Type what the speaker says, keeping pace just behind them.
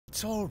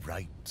It's all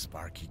right,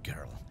 Sparky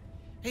girl.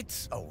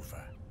 It's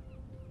over.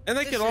 And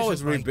they This can always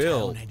isn't my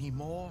rebuild. town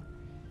anymore.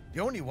 The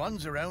only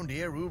ones around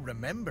here who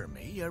remember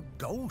me are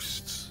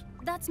ghosts.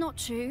 That's not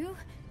true.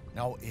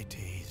 No, it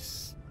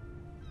is.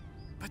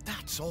 But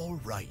that's all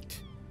right.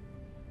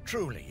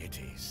 Truly it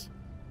is.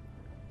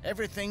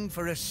 Everything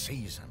for a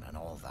season and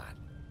all that.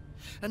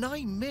 And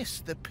I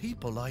miss the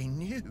people I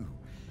knew.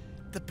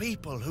 The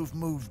people who've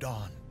moved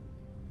on.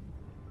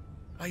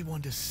 I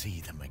want to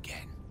see them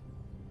again.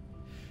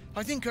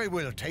 I think I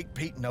will take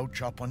Pete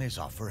Nochop on his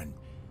offer and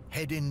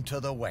head into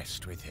the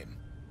west with him.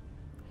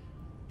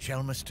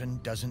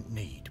 Shelmerston doesn't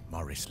need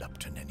Morris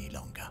Lupton any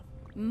longer.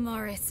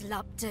 Morris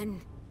Lupton,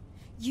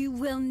 you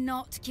will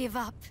not give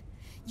up.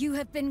 You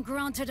have been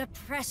granted a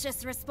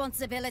precious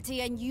responsibility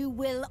and you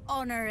will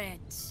honor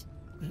it.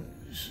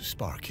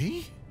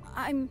 Sparky?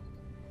 I'm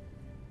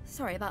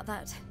sorry about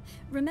that.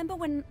 Remember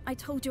when I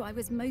told you I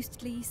was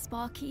mostly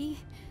Sparky?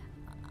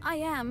 I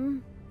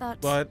am,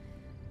 but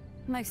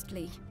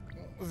mostly.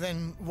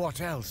 Then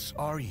what else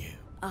are you?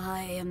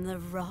 I am the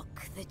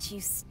rock that you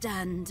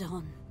stand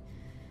on.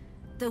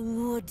 The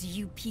wood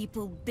you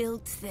people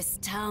built this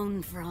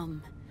town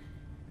from.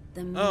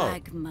 The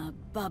magma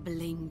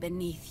bubbling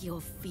beneath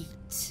your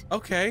feet.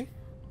 Okay.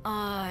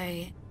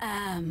 I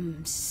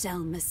am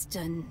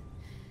Shelmerston.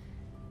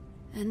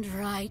 And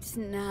right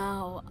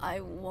now, I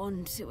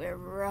want to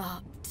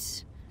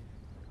erupt.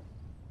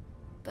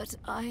 But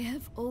I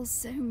have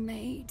also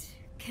made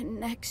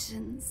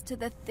connections to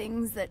the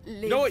things that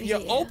live You know what? here.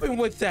 You're open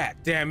with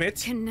that, damn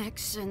it.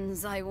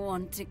 Connections I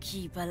want to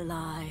keep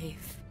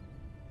alive.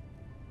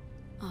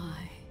 I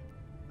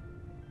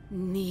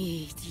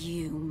need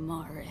you,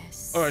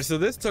 Morris. All right, so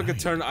this took a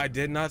turn I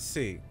did not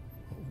see.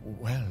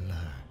 Well,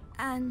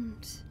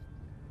 And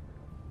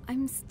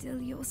I'm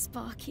still your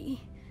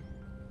Sparky.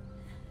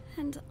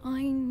 And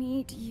I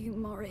need you,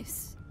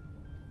 Morris.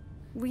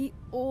 We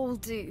all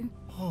do.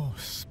 Oh,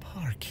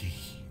 Sparky.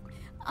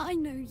 I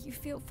know you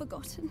feel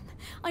forgotten.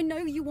 I know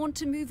you want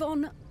to move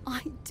on.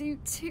 I do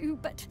too,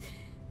 but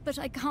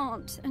I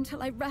can't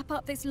until I wrap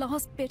up this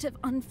last bit of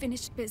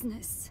unfinished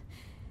business.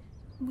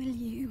 Will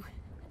you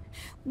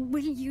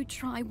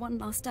try one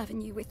last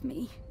avenue with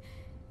me?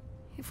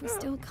 If we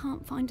still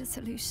can't find a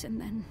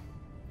solution,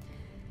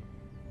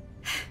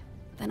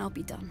 then I'll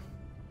be done.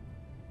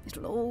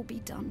 It'll all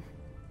be done.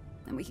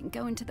 And we can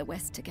go into the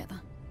West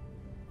together.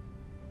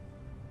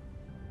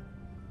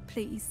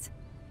 Please.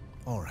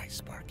 All right,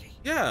 Sparky.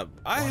 Yeah,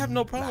 I have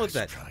no problem with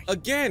that. Try.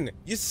 Again,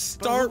 you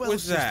start but who with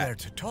else that. Is there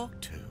to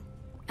talk to?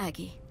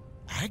 Aggi.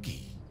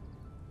 Aggi?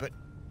 But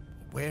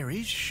where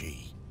is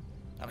she?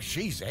 Oh,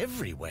 she's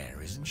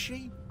everywhere, isn't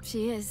she?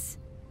 She is.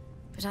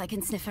 But I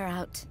can sniff her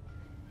out.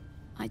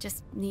 I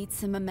just need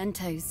some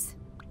mementos.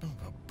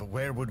 But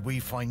where would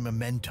we find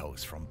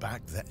mementos from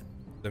back then?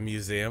 The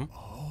museum.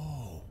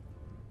 Oh,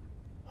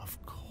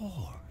 of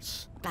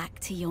course. Back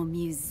to your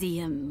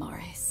museum,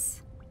 Morris.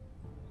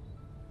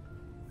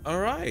 All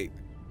right.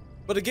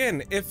 But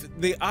again, if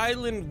the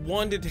island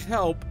wanted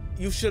help,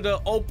 you should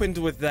have opened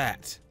with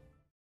that.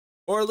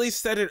 Or at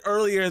least said it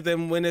earlier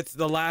than when it's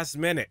the last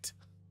minute.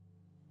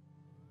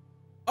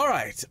 All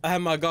right, I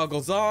have my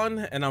goggles on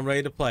and I'm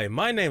ready to play.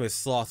 My name is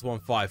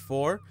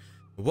Sloth154.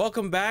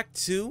 Welcome back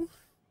to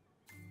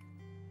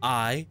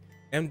I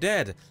Am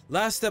Dead.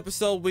 Last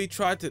episode we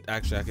tried to,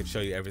 actually I can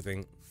show you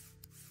everything.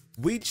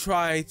 We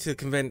tried to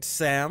convince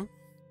Sam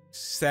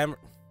to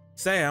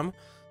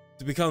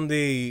become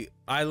the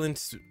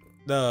island,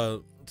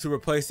 to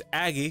replace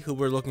Aggi, who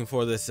we're looking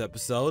for this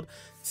episode.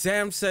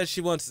 Sam says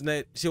she wants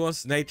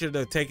nature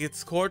to take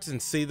its course and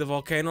see the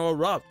volcano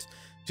erupt.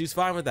 She's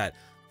fine with that,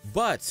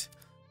 but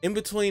in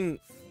between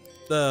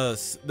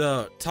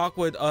the talk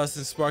with us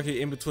and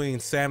Sparky, in between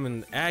Sam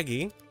and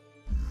Aggi,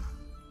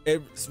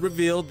 it's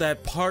revealed that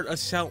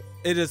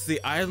it is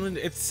the island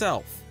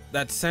itself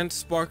that sent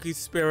Sparky's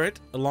spirit,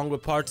 along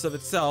with parts of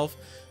itself,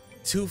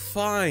 to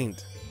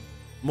find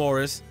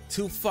Morris,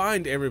 to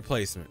find a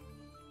replacement.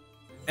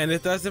 And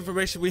if that's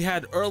information we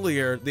had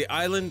earlier, the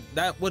island,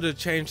 that would have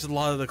changed a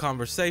lot of the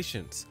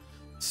conversations.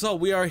 So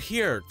we are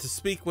here to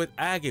speak with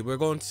Aggi. We're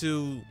going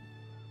to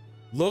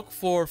look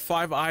for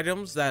 5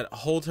 items that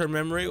hold her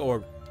memory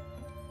or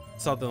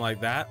something like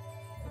that.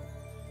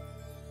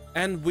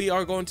 And we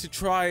are going to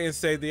try and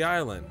save the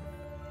island.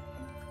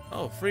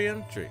 Oh, free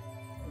entry.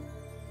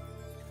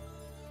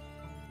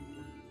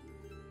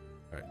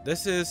 All right,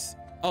 this is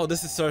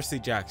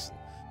Cersei Jackson.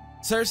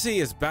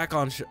 Cersei is back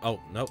on oh,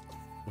 nope.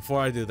 Before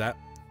I do that,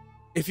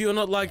 if you're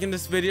not liking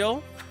this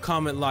video,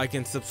 comment, like,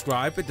 and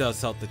subscribe. It does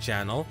help the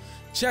channel.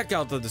 Check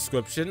out the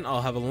description.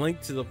 I'll have a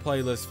link to the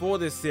playlist for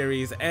this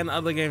series and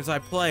other games I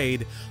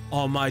played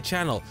on my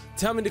channel.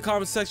 Tell me in the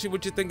comment section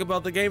what you think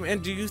about the game,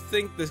 and do you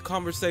think the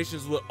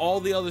conversations with all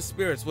the other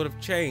spirits would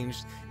have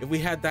changed if we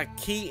had that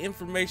key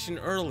information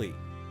early?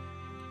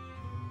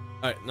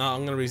 Alright, now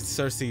I'm gonna read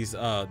Cersei's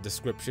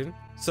description.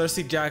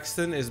 Cersei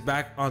Jackson is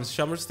back on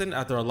Shelmerston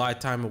after a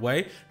lifetime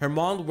away. Her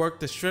mom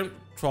worked the shrimp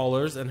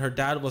trawlers, and her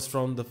dad was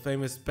from the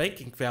famous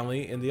banking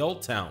family in the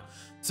old town.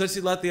 So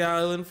she left the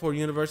island for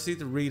university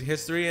to read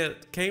history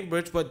at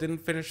Cambridge, but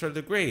didn't finish her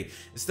degree.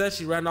 Instead,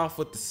 she ran off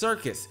with the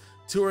circus,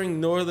 touring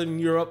Northern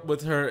Europe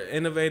with her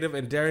innovative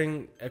and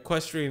daring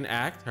equestrian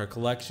act. Her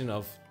collection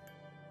of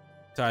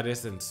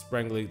Titus and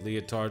Sprangly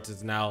leotards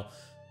is now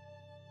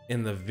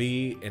in the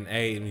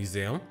V&A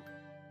Museum.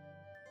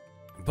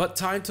 But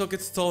time took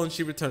its toll and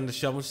she returned to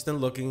Shelmerston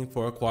looking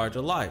for a quieter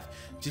life.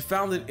 She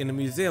found it in a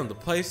museum, the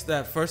place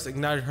that first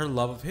ignited her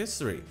love of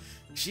history.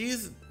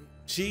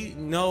 She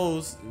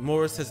knows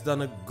Morris has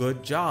done a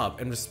good job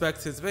and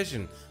respects his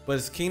vision, but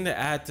is keen to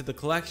add to the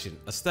collection.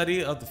 A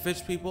study of the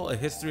fish people, a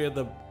history of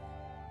the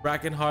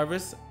bracken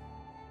harvest,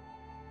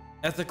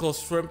 ethical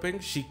shrimping.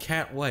 She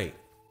can't wait.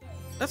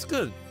 That's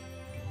good.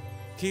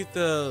 Keep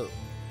the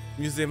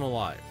museum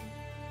alive.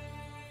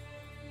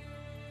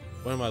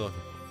 What am I looking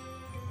for?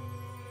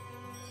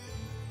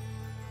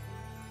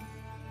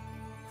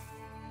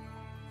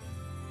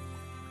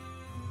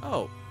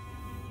 Oh.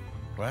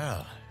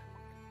 Well,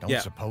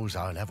 don't suppose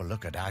I'll ever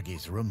look at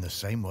Aggi's room the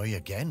same way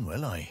again,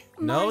 will I?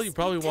 No, Morris, you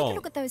probably take won't. a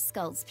look at those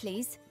skulls,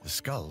 please. The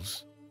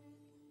skulls?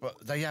 Well,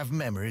 they have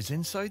memories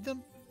inside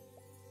them?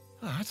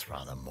 Oh, that's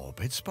rather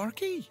morbid,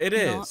 Sparky. It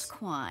is. Not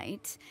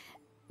quite.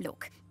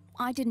 Look,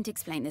 I didn't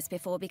explain this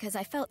before because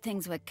I felt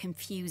things were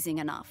confusing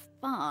enough,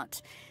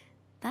 but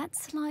that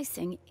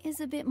slicing is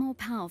a bit more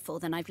powerful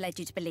than I've led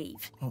you to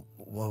believe. Oh,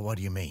 well, what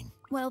do you mean?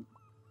 Well,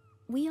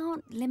 we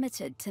aren't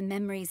limited to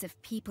memories of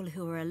people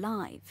who are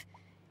alive.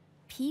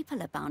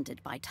 People are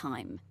bounded by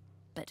time,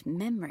 but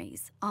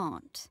memories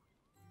aren't.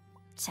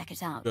 Check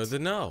it out. Good to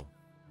know.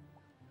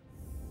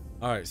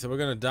 Alright, so we're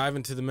gonna dive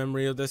into the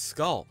memory of this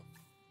skull.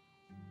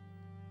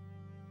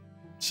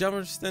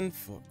 Shelmerston,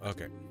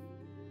 okay.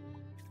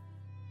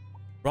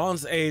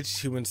 Bronze Age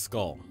human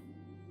skull.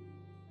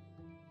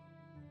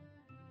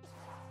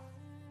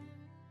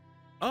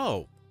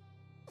 Oh.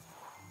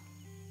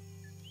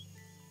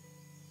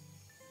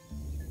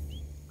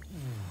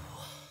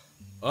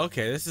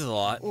 Okay, this is a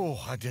lot.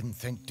 Oh, I didn't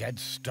think dead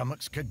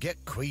stomachs could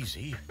get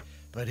queasy,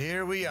 but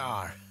here we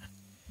are.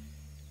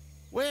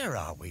 Where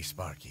are we,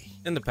 Sparky?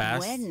 In the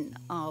past. When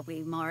are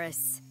we,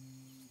 Morris?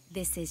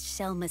 This is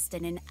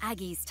Shelmerston in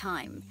Aggi's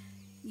time.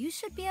 You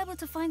should be able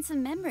to find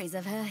some memories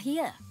of her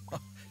here.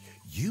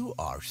 You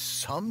are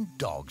some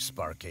dog,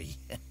 Sparky.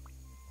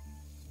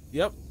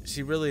 Yep,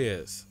 she really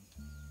is.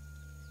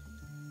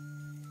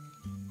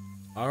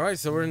 Alright,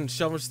 so we're in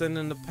Shelmerston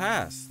in the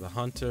past. The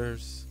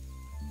hunters.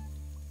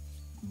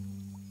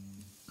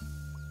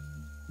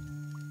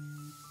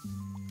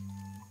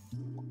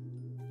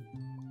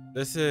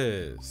 This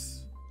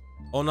is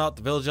Onat,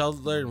 the village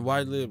elder, and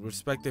widely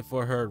respected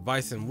for her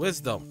advice and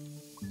wisdom.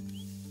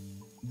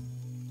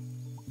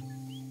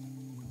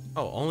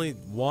 Oh, only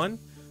one?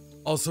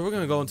 Oh, so we're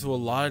gonna go into a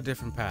lot of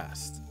different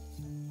past.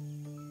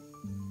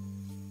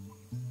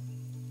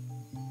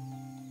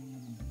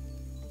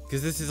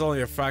 Because this is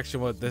only a fraction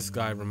of what this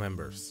guy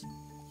remembers.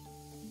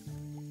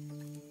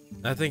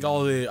 And I think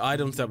all the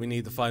items that we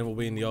need to find will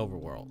be in the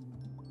overworld.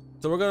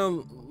 So we're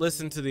gonna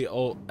listen to the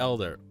old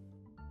elder.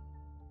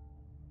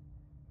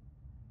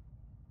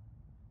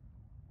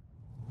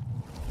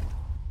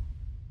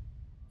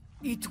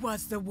 It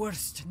was the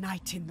worst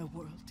night in the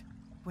world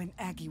when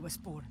Aggi was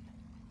born.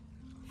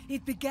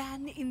 It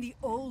began in the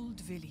old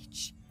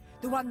village,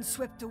 the one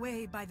swept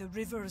away by the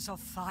rivers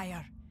of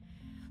fire.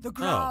 The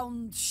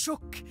ground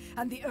shook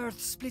and the earth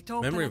split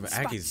open Memory of and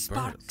spat Aggi's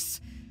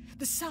sparks.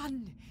 The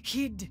sun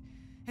hid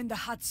and the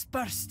huts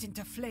burst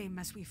into flame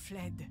as we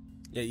fled.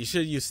 Yeah, you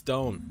should use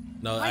stone.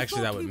 No,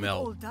 actually that would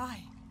melt. All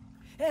die.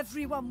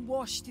 Everyone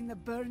washed in the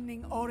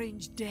burning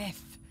orange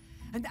death.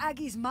 And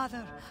Aggi's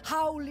mother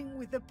howling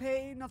with the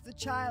pain of the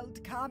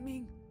child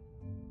coming.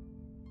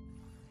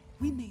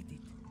 We made it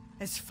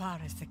as far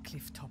as the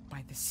cliff top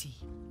by the sea.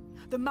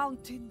 The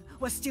mountain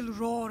was still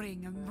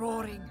roaring and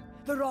roaring.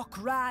 The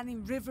rock ran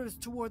in rivers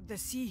toward the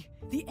sea.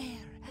 The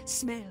air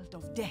smelled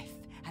of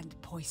death and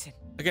poison.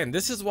 Again,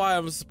 this is why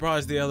I'm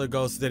surprised the other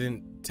ghosts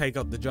didn't take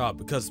up the job,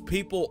 because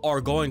people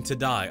are going to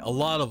die, a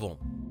lot of them.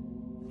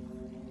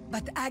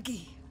 But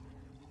Aggi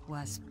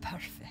was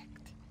perfect.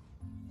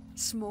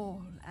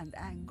 Small and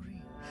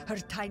angry, her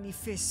tiny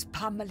fists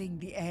pummeling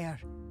the air.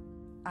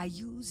 I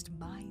used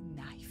my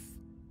knife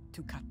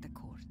to cut the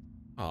cord.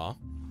 Aw.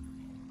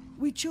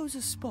 We chose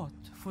a spot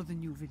for the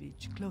new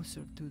village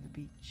closer to the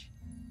beach.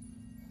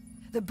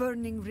 The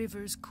burning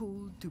rivers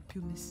cooled to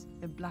pumice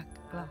and black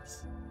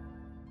glass.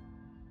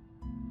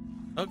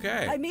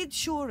 Okay. I made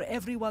sure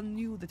everyone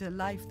knew that a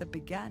life that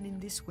began in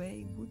this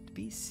way would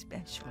be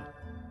special.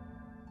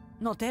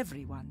 Not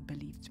everyone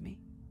believed me,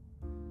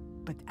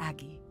 but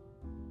Aggi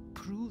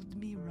proved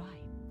me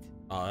right.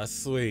 Oh, that's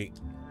sweet.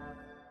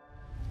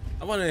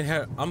 I'm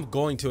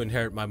going to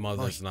inherit my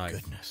mother's My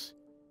knife. goodness.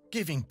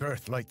 Giving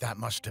birth like that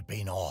must have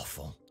been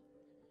awful.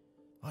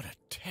 What a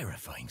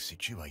terrifying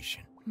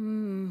situation.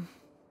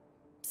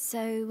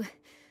 So,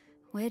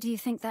 where do you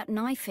think that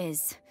knife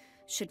is?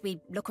 Should we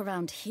look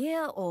around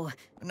here, or...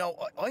 No,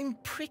 I'm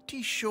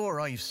pretty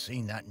sure I've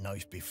seen that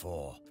knife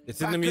before. It's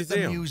in Back the at the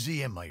museum.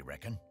 museum, I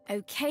reckon.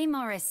 Okay,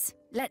 Morris,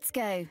 let's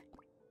go.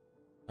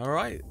 All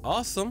right,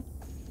 awesome.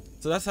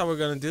 So that's how we're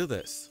gonna do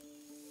this.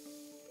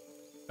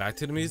 Back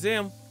to the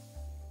museum.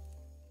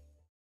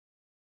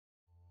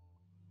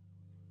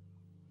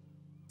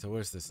 So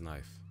where's this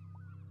knife?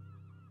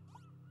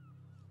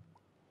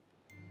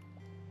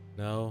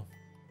 No.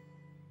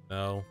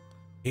 No.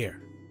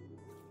 Here.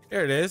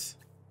 Here it is.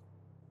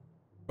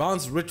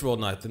 Bronze ritual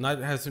knife. The knife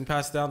has been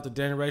passed down through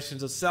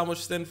generations of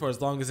sandwiched for as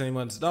long as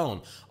anyone's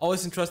known.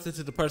 Always entrusted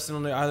to the person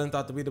on the island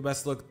thought to be the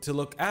best to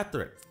look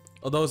after it.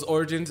 Although its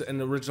origins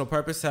and original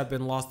purpose have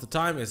been lost to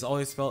time, it's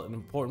always felt an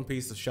important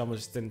piece of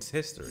Shelmerston's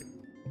history.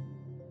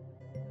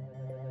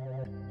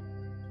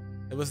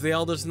 It was the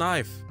Elder's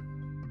knife,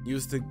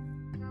 used to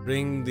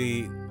bring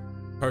the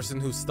person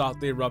who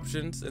stopped the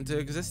eruptions into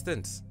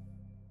existence.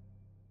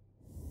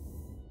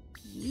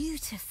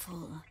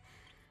 Beautiful.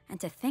 And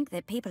to think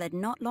that people had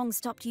not long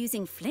stopped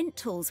using flint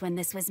tools when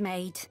this was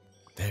made.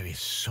 There is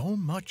so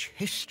much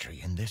history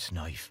in this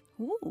knife.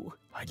 Ooh.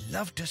 I'd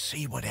love to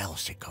see what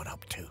else it got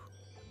up to.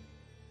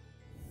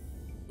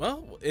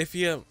 Well, if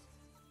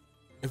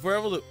we're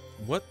able to,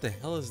 what the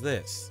hell is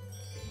this?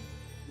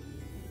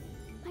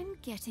 I'm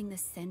getting the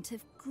scent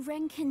of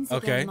Grenkins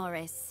Okay. again,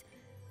 Morris.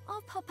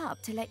 I'll pop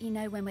up to let you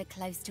know when we're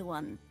close to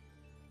one.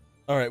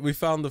 All right, we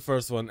found the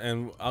first one,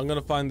 and I'm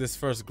gonna find this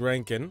first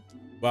Grankin.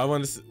 But I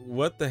want to see,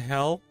 what the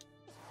hell?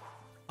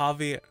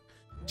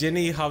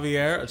 Ginny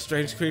Javier, a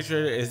strange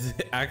creature, is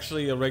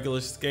actually a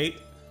regular skate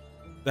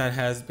that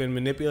has been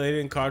manipulated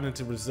and carved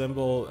to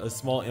resemble a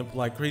small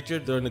imp-like creature.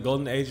 During the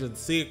golden age of the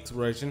sea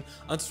exploration,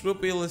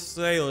 unscrupulous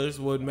sailors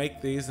would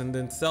make these and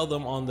then sell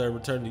them on their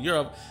return to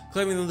Europe,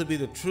 claiming them to be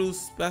the true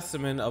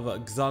specimen of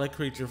an exotic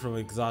creature from an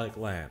exotic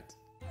land.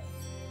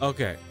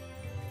 Okay.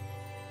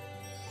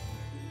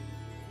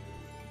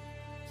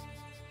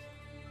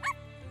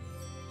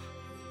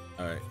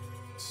 All right.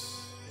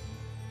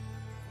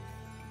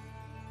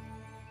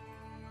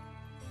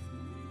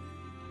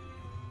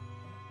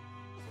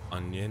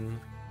 Onion.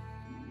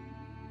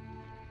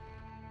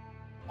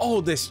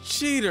 Oh, this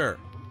cheater!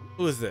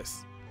 Who is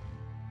this?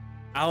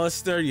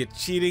 Alistair, you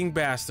cheating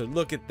bastard.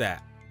 Look at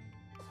that.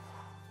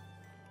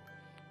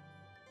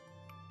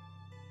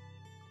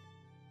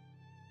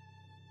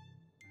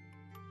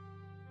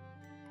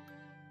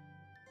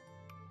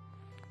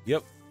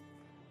 Yep.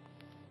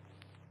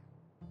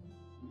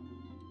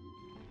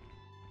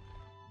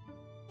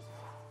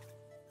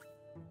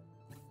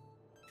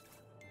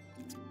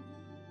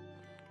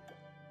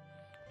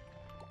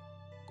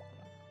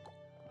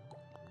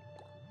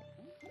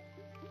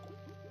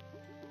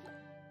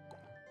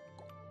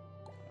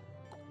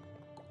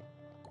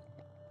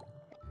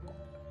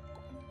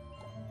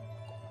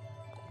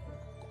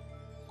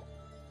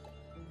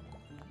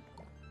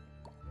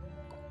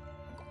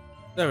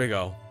 There we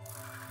go.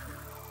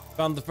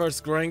 Found the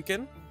first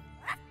Grankin.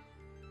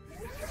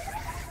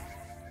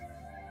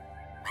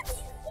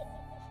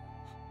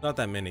 Not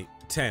that many.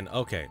 10.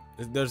 Okay.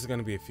 There's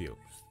gonna be a few.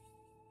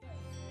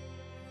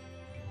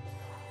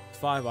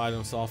 5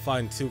 items, so I'll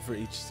find 2 for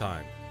each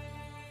time.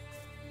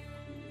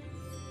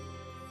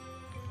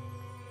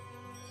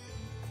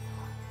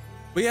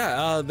 But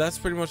yeah, that's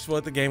pretty much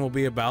what the game will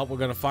be about. We're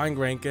gonna find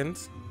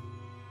Grankins.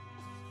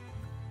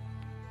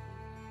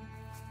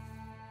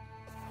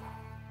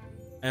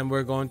 And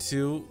we're going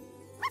to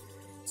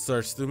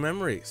search through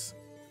memories.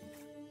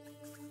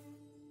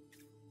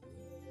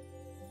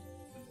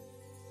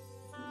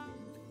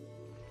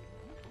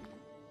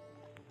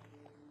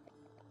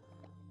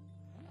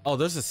 Oh,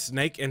 there's a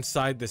snake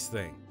inside this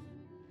thing.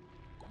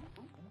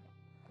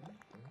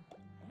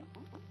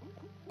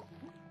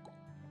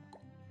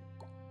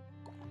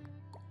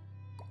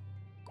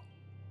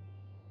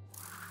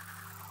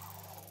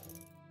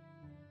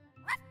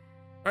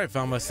 All right,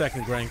 found my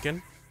second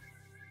Grankin.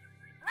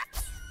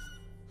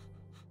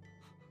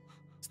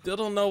 Still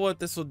don't know what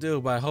this will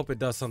do, but I hope it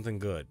does something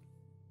good.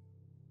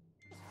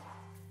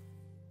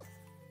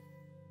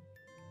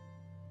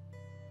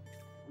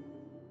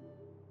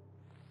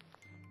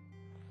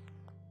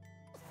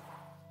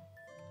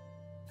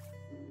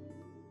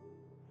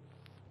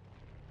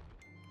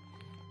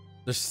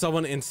 There's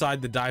someone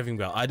inside the diving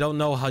bell. I don't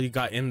know how you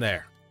got in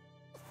there.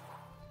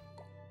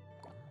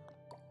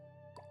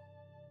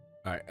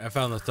 All right, I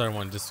found the third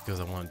one just because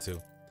I wanted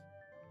to.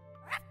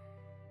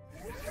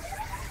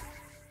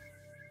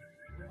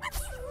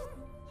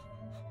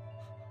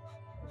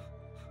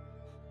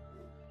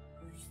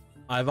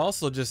 I've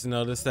also just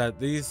noticed that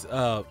these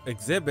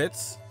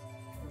exhibits,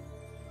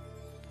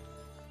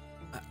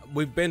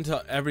 we've been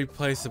to every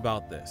place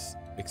about this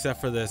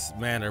except for this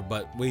manor,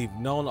 but we've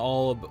known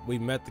all of, we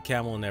met the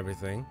camel and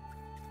everything.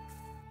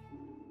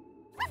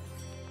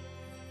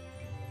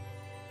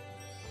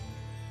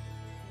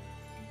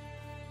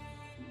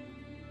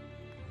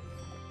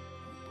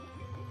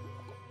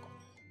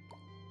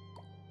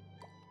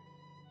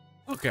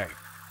 Okay,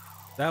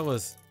 I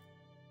was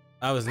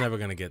never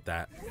gonna get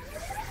that.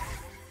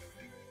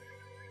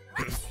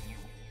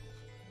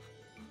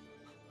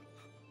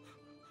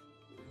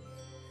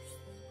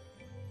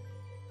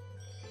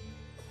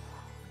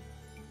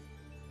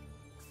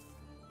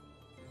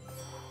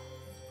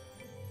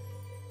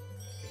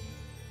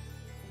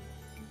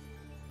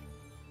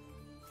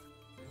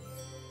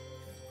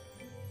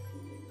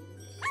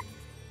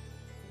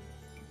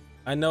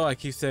 I know I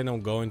keep saying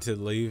I'm going to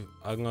leave.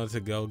 I'm going to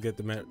go get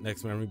the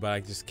next memory, but I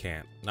just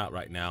can't. Not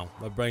right now.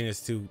 My brain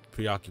is too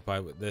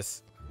preoccupied with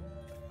this.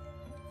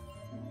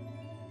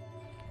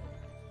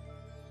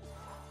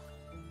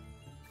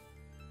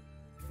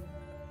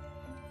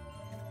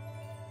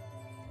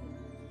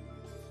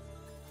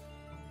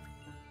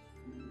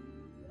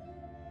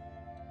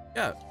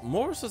 Yeah,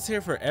 Morris was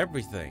here for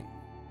everything.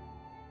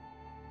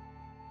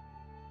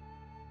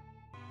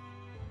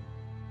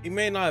 He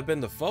may not have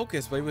been the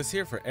focus, but he was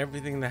here for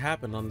everything that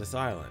happened on this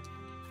island.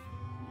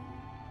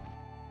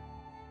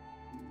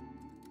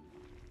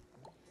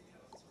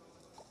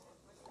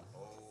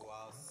 Oh,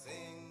 I'll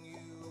sing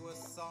you a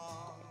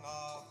song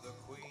of the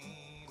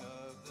Queen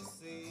of the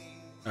Sea.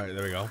 All right,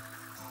 there we go.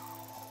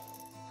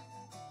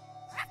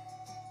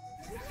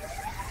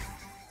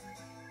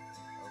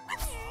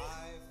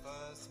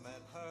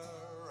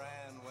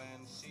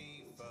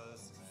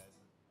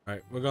 All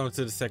right, we're going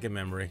to the second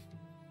memory.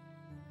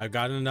 I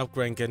got enough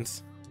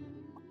Grankins.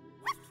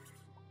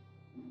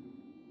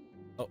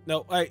 Oh,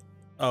 no, wait.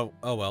 Oh,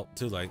 well,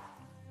 too late.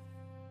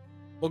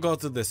 We'll go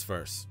through this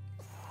first.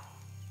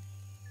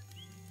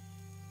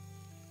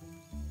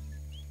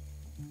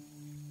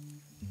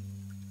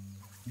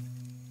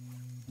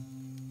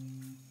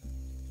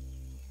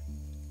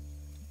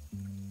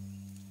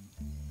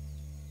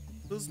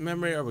 Whose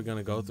memory are we going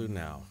to go through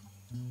now?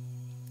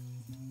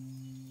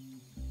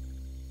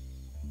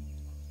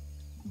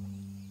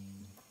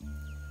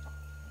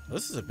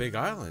 This is a big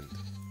island.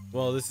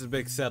 Well, this is a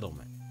big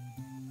settlement,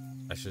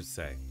 I should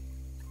say.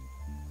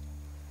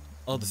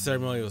 Oh, the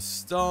ceremonial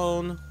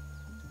stone.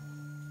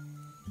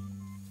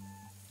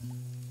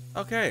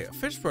 Okay, a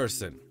fish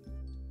person.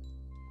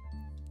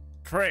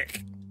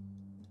 Crick.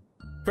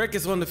 Crick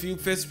is one of the few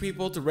fish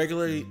people to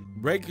regularly.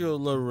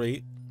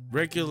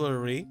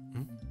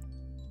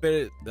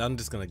 I'm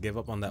just gonna give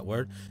up on that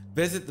word.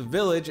 Visit the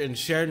village and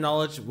share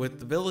knowledge with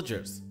the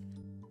villagers.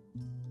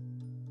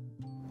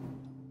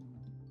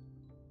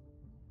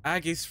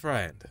 Aggi's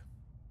friend.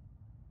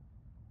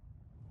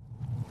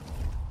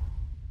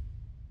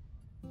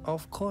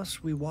 Of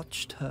course we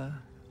watched her.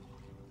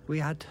 We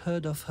had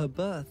heard of her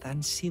birth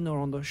and seen her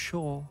on the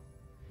shore.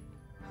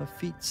 Her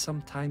feet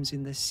sometimes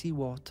in the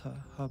seawater,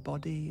 her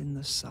body in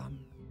the sun.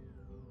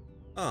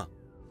 Huh.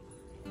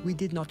 We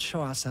did not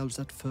show ourselves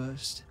at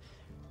first.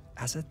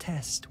 As a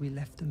test, we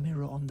left the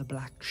mirror on the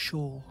black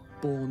shore,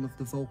 born of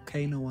the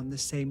volcano on the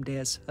same day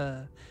as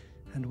her,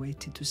 and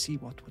waited to see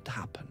what would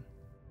happen.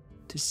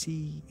 To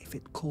see if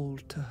it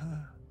called to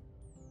her.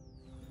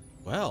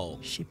 Well,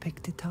 she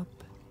picked it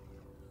up,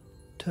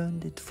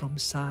 turned it from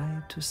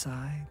side to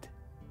side.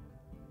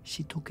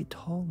 She took it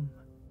home.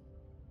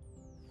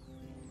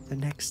 The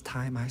next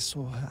time I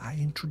saw her, I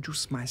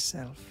introduced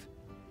myself.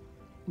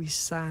 We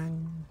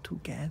sang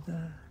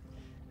together,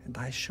 and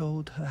I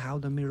showed her how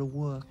the mirror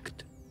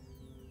worked.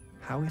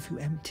 How if you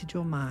emptied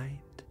your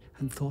mind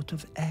and thought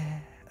of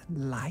air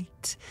and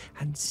light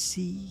and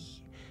sea,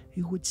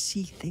 you would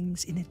see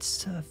things in its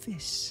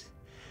surface,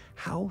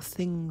 how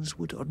things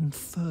would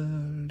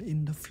unfurl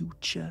in the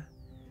future.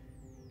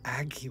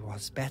 Aggi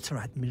was better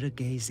at mirror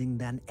gazing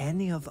than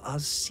any of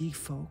us sea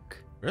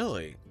folk.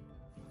 Really?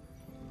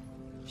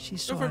 She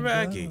saw Good for a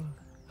Aggi. girl,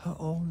 her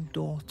own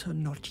daughter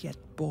not yet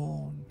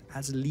born,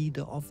 as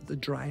leader of the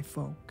dry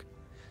folk.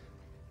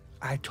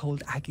 I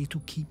told Aggi to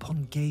keep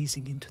on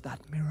gazing into that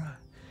mirror,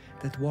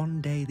 that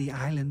one day the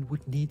island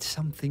would need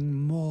something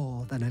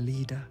more than a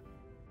leader.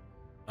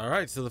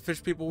 Alright, so the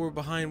fish people were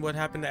behind what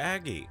happened to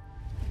Aggi.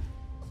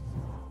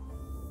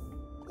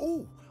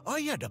 Oh, I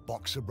had a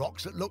box of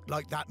rocks that looked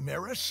like that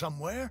mirror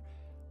somewhere.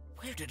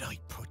 Where did I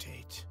put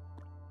it?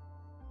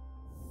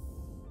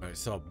 Alright,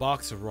 so a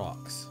box of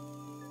rocks.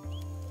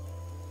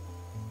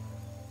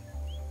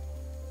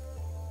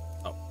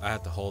 Oh, I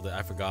had to hold it.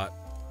 I forgot.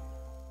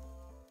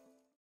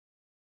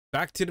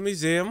 Back to the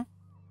museum.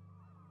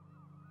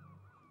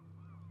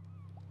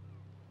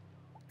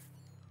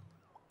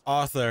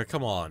 Arthur,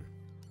 come on.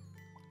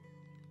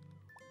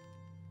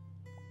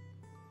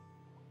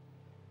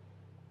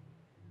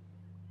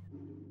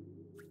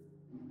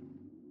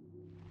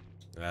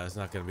 It's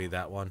not going to be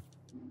that one.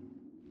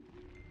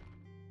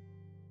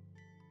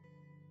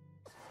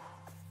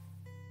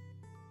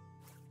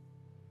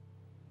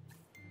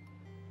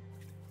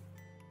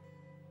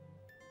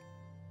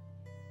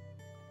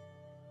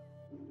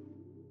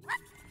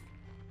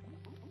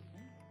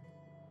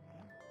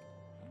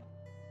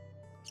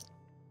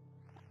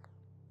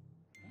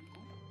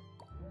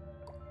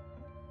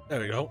 There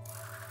we go.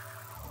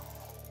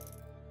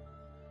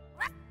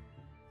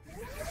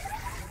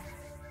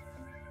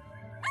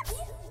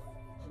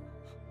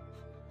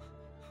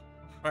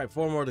 All right,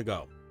 4 more to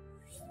go.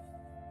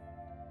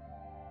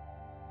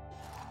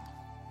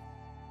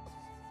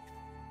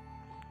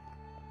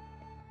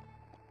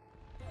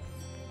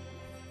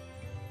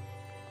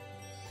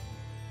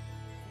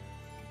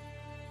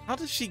 How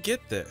did she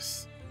get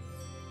this?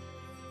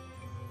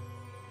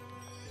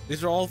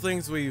 These are all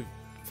things we've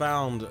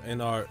found in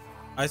our...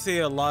 I see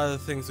a lot of the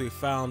things we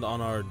found on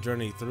our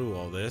journey through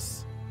all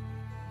this.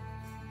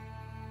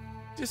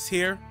 Just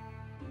here.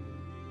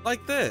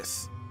 Like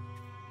this.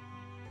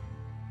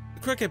 A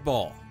cricket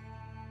ball.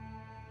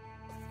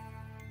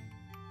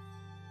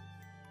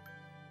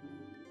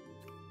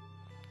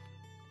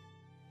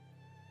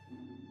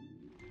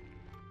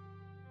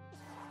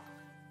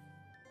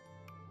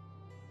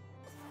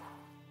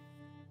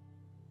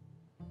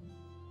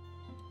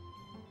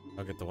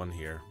 I'll get the one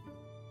here.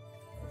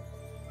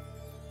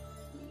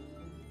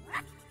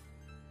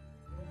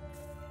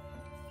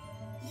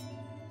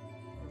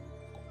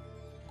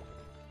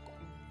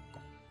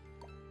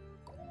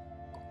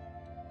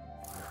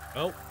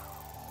 Oh,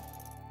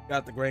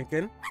 got the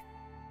Grankin.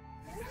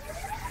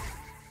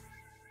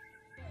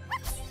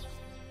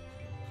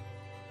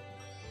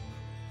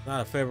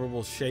 Not a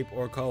favorable shape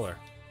or color.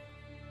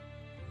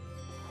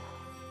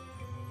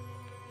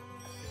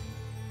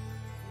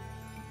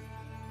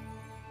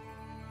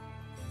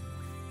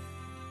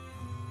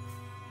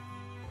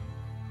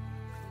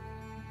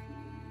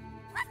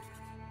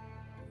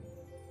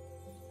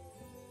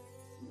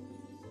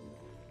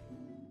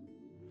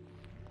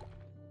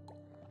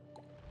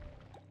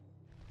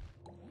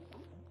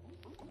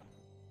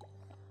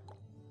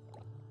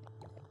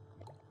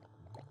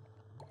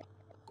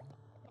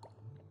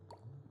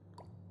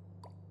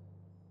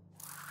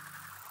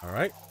 All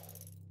right.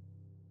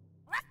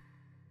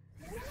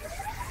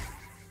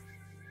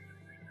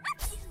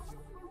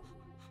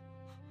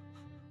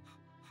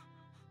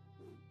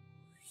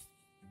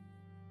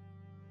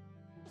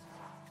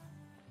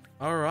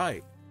 All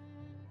right.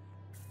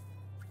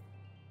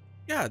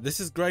 Yeah, this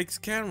is Greg's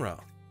camera.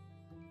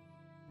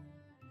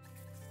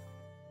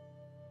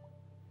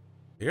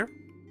 Here?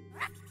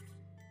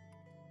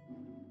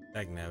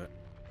 Dagnabbit.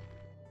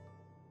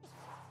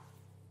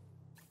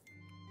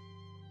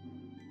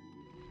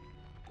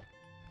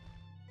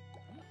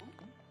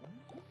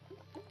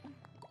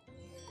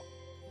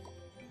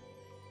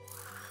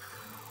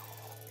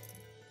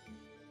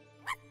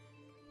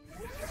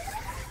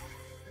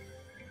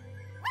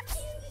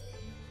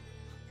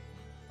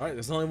 Alright,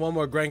 there's only one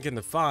more Grankin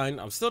to find.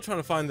 I'm still trying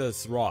to find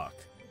this rock.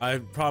 I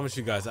promise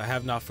you guys, I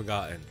have not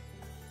forgotten.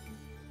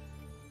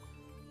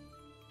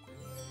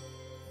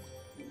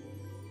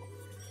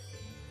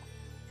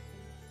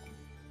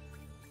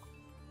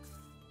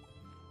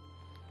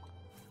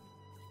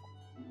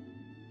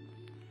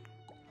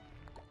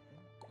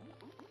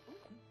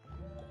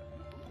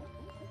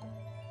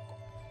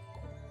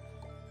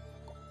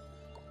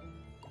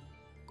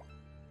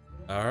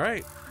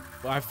 Alright,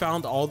 well, I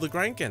found all the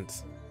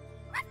Grankins.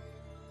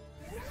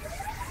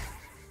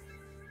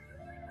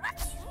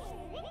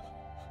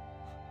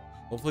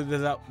 Hopefully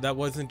that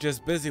wasn't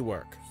just busy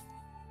work.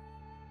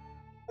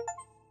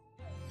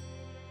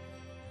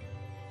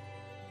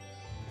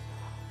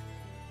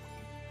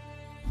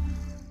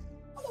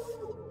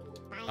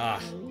 Ah.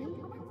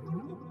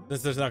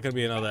 Since there's not going to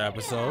be another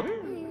episode,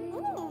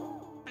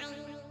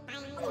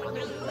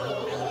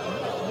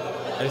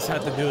 I just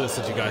had to do this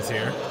with you guys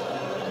here.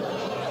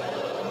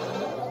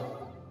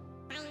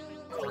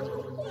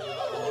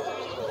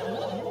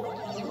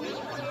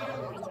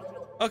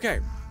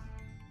 Okay.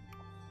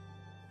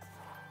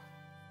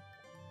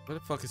 Where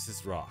the fuck is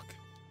this rock?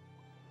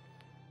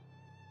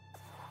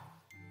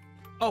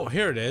 Oh,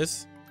 here it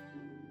is.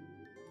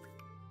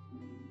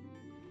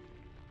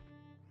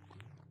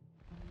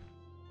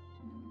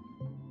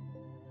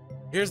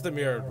 Here's the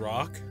mirrored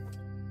rock.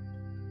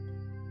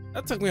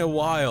 That took me a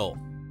while.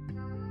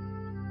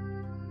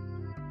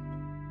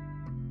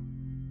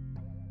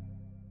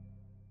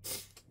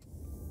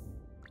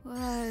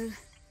 Whoa.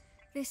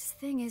 This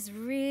thing is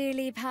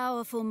really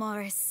powerful,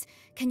 Morris.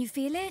 Can you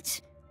feel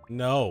it?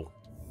 No.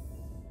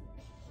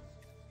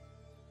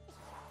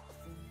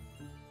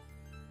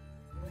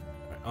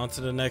 On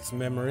to the next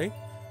memory.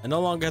 I no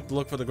longer have to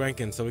look for the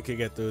Grankin, so we can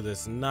get through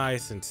this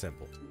nice and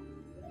simple.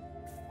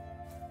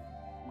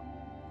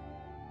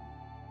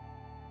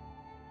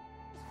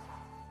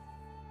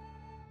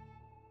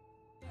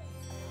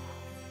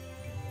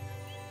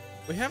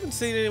 We haven't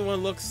seen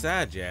anyone look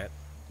sad yet.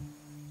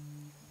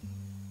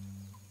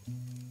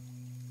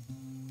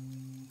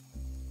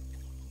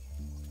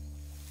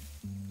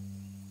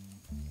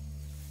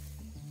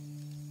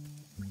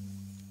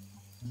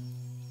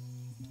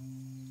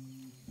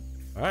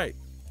 Alright.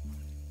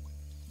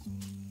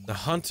 The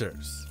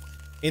hunters.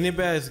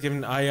 Ineba is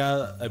giving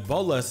Aya a bow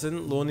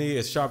lesson. Looney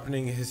is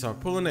sharpening his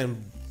harpoon,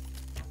 and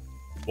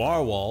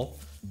Warwall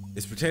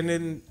is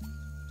preparing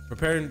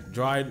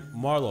dried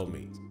marlow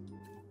meat.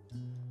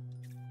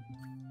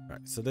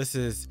 Alright, so this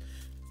is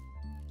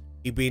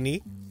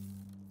Ibini.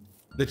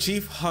 The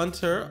chief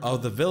hunter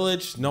of the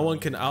village. No one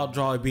can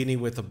outdraw Ibini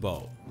with a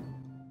bow.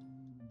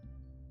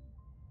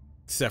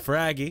 Except for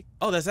Aggi.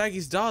 Oh, that's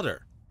Aggi's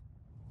daughter.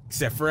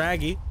 Except for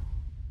Aggi.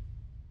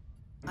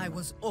 I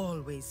was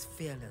always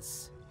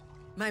fearless.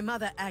 My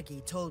mother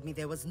Aggi told me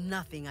there was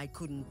nothing I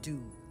couldn't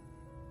do.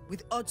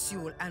 With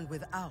Otsul and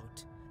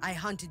without, I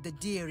hunted the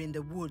deer in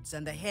the woods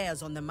and the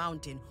hares on the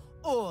mountain,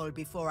 all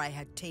before I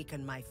had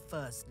taken my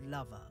first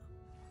lover.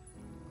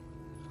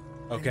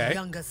 Okay. And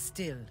younger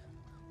still,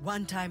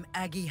 one time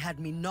Aggi had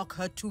me knock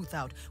her tooth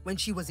out when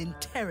she was in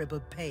terrible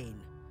pain.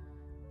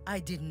 I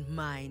didn't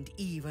mind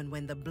even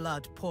when the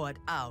blood poured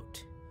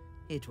out.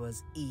 It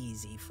was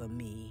easy for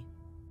me.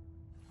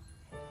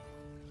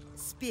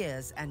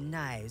 Spears and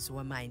knives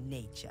were my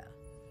nature.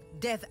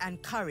 Death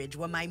and courage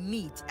were my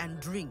meat and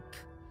drink.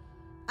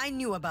 I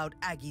knew about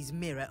Aggi's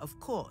mirror, of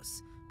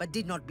course, but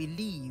did not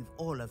believe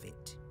all of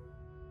it.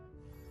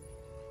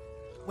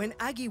 When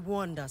Aggi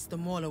warned us the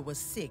Mauler was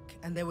sick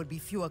and there would be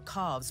fewer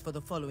calves for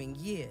the following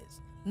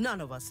years,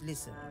 none of us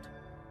listened.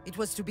 It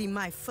was to be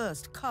my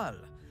first cull.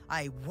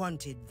 I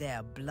wanted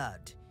their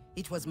blood.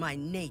 It was my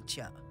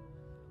nature.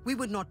 We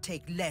would not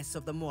take less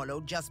of the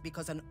Mauler just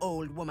because an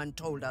old woman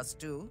told us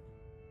to.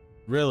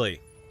 Really?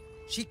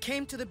 She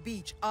came to the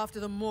beach after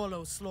the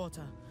Mauler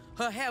slaughter,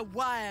 her hair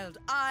wild,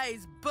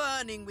 eyes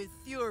burning with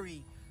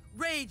fury,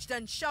 raged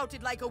and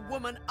shouted like a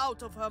woman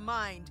out of her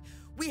mind.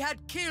 "We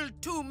had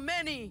killed too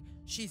many,"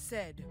 she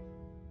said.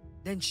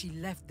 Then she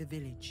left the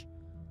village,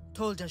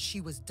 told us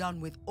she was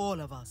done with all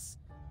of us,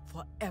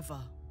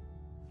 forever.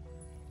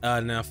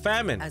 Now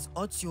famine. As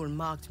Otziul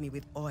marked me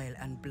with oil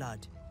and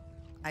blood,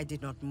 I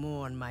did not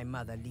mourn my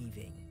mother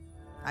leaving.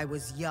 I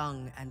was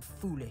young and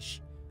foolish,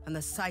 and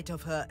the sight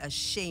of her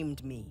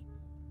ashamed me.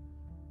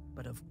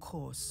 But of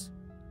course,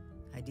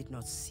 I did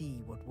not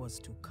see what was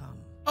to come.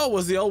 Oh,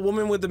 was the old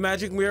woman with the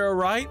magic mirror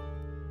right?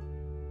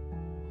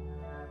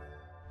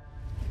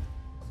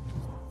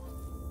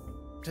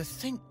 To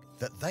think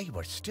that they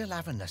were still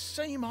having the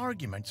same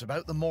arguments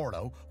about the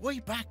Morrow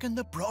way back in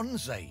the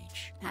Bronze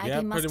Age.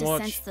 Aggi must pretty have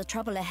much. sensed the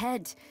trouble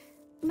ahead.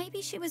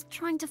 Maybe she was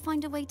trying to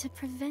find a way to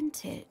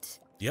prevent it.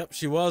 Yep,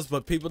 she was,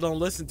 but people don't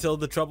listen till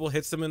the trouble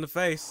hits them in the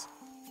face.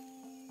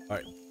 All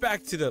right,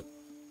 back to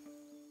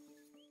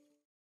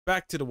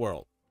the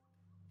world.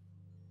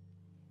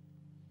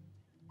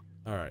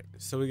 All right,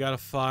 so we gotta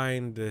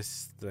find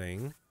this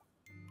thing.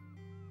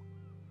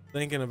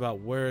 Thinking about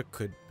where it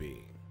could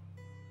be.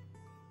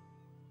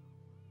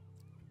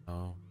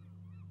 Oh,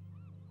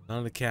 not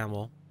on the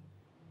camel.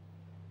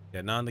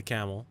 Yeah, not on the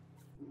camel.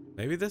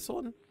 Maybe this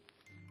one?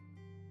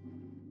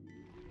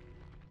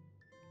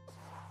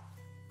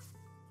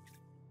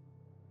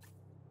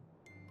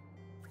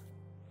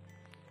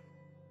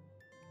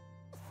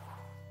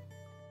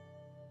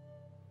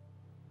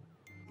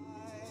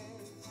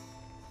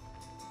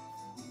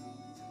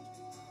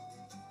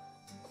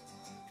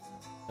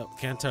 Nope,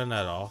 can't turn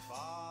that off.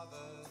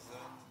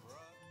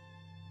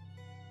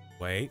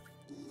 Wait.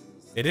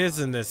 It is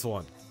in this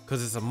one,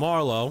 because it's a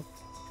Marlowe.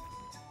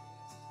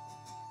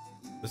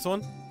 This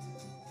one?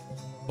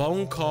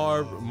 Bone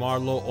carved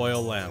Marlowe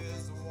oil lamp.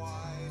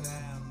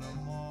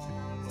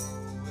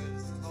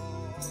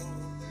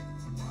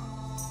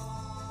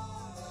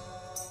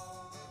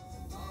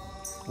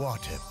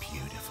 What a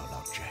beautiful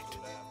object.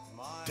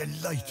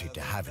 Delighted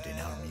to have it in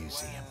our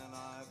museum.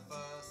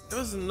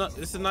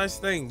 It's a nice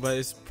thing, but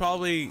it's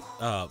probably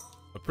a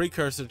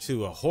precursor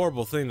to a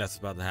horrible thing that's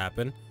about to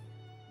happen.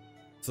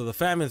 So the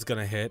famine's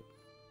gonna hit.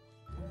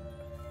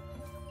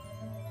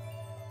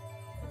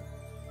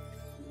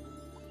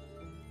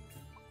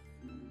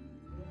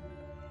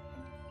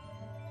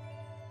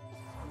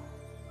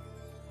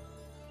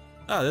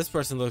 Oh, this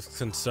person looks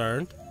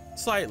concerned.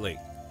 Slightly.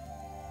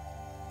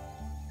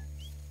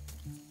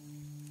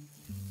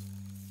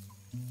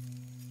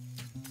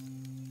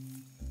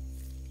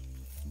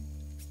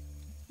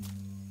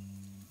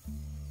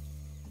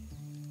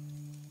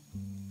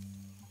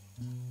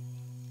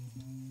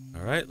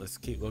 All right, let's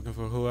keep looking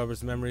for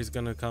whoever's memory is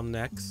gonna come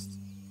next.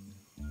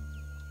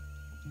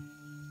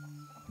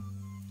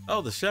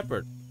 Oh, the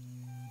shepherd.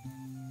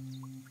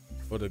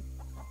 Or the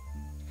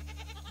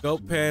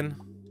goat pen.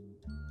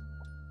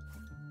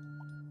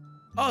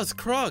 Oh, it's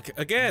Krug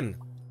again.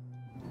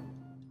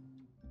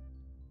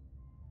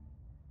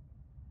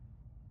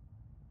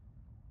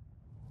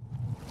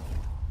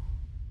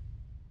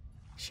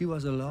 She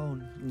was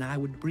alone, and I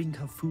would bring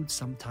her food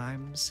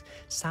sometimes,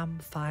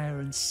 samphire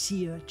and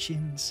sea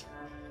urchins.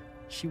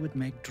 She would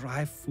make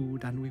dry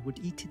food and we would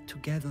eat it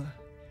together.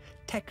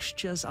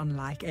 Textures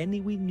unlike any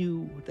we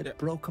knew that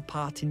broke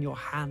apart in your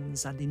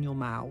hands and in your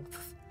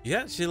mouth.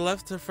 Yeah, she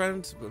left her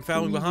friends and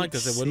family behind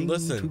because they wouldn't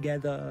sing listen.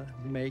 Together,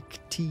 make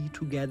tea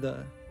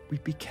together. We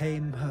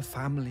became her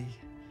family.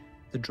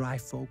 The dry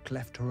folk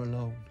left her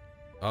alone.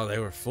 Oh, they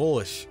were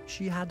foolish.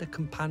 She had a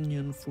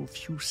companion for a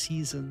few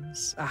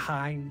seasons, a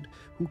hind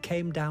who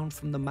came down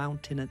from the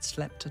mountain and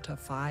slept at her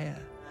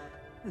fire.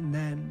 And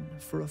then,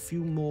 for a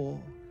few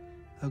more,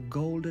 a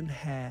golden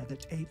hair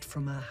that ate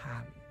from her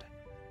hand.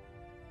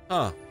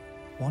 Huh.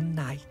 One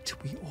night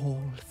we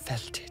all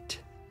felt it.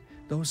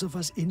 Those of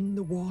us in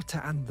the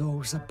water and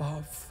those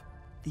above.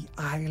 The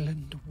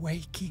island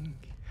waking,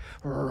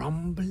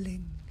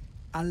 rumbling,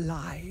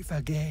 alive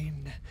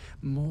again,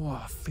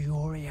 more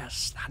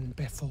furious than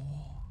before.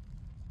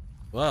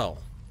 Well.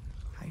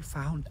 I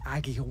found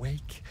Aggi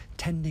awake,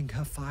 tending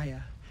her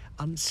fire,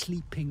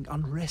 unsleeping,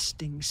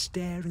 unresting,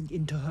 staring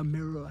into her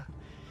mirror.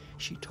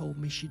 She told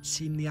me she'd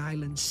seen the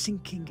island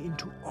sinking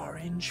into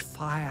orange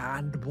fire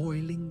and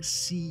boiling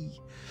sea,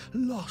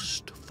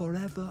 lost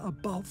forever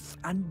above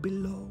and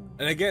below.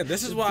 And again,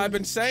 this is what I've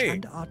been saying.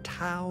 And our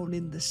town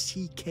in the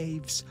sea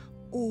caves,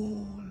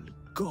 all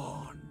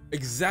gone.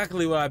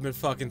 Exactly what I've been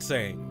fucking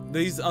saying.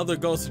 These other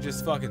ghosts are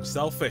just fucking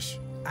selfish.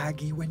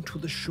 Aggi went to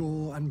the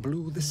shore and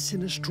blew the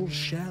sinistral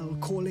shell,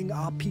 calling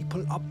our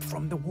people up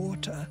from the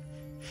water.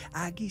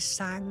 Aggi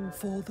sang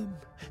for them,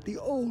 the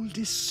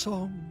oldest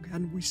song,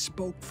 and we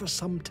spoke for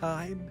some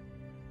time.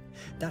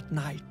 That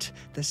night,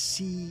 the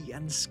sea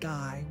and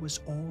sky was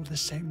all the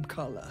same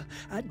color,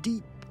 a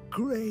deep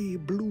gray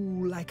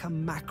blue like a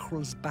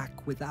mackerel's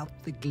back without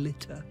the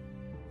glitter.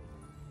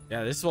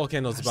 Yeah, this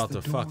volcano's about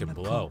to fucking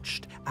blow.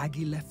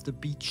 Aggi left the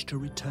beach to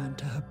return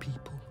to her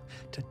people,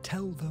 to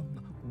tell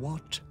them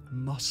what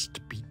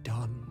must be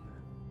done.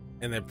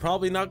 And they're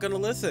probably not gonna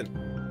listen.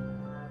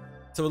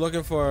 So we're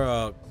looking for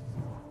a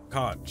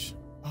conch.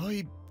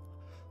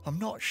 I'm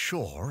not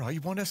sure I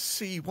want to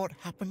see what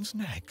happens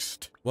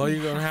next. Well,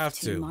 you're gonna have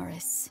to.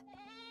 Morris.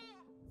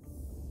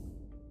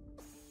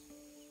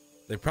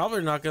 They're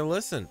probably not gonna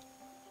listen.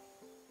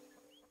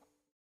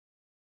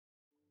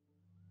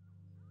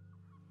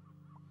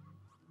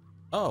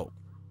 Oh.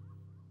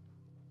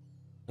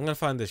 I'm gonna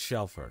find this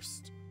shell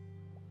first.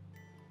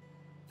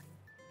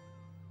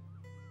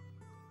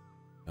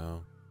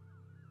 No.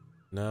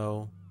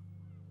 No.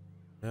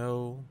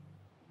 No.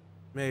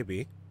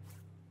 Maybe.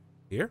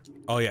 Here?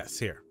 Oh, yes,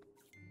 here.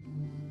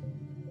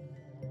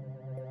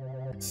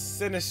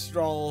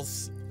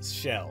 Sinistral's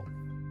shell.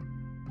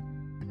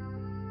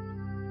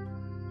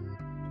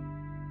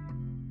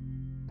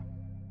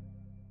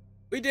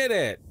 We did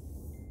it!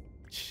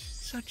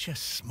 Such a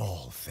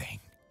small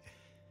thing.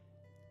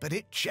 But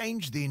it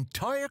changed the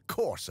entire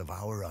course of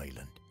our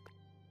island.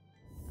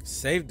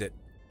 Saved it.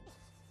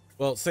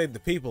 Well, saved the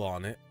people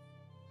on it.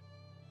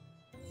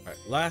 Alright,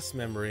 last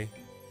memory.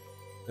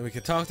 Then we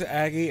can talk to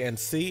Aggi and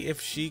see if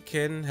she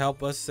can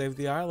help us save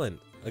the island.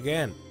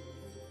 Again.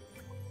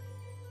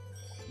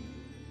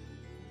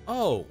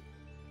 Oh.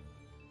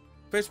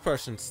 Fish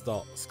person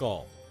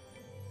skull.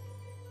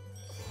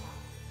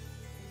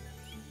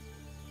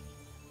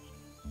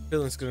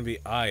 Feeling it's gonna be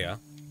Aya,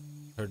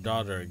 her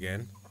daughter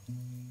again.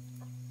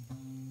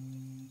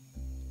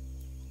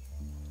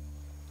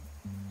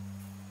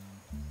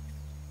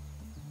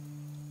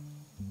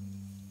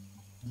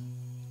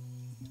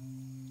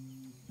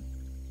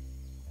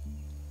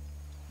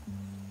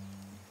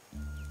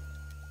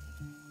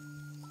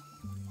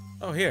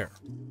 Oh, here.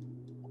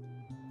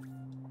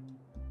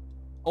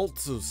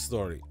 Oltsu's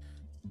story.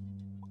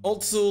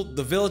 Oltsu,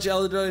 the village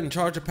elder in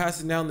charge of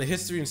passing down the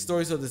history and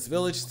stories of this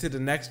village to the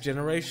next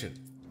generation.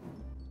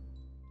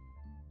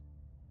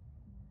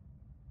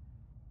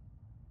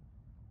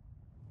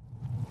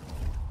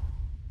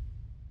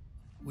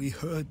 We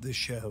heard the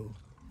shell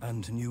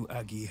and knew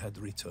Aggi had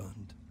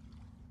returned.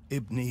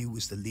 Ibni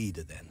was the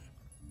leader then.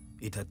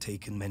 It had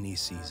taken many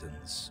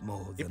seasons,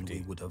 more than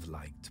we would have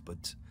liked,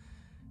 but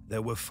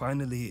there were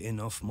finally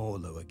enough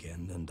Morlo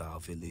again, and our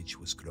village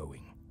was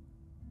growing.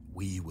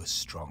 We were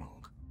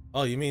strong.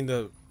 Oh, you mean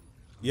the...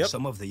 Yep.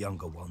 Some of the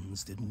younger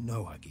ones didn't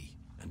know Aggi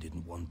and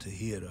didn't want to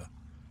hear her.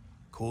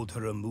 Called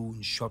her a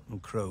moon-shot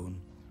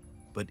crone.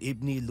 But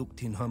Ibni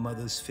looked in her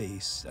mother's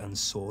face and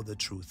saw the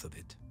truth of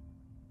it.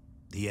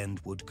 The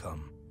end would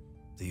come.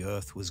 The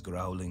earth was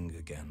growling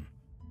again.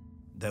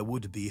 There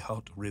would be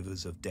hot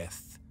rivers of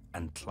death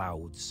and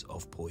clouds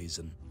of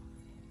poison.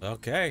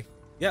 Okay.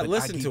 Yeah, but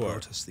listen Aggi to her.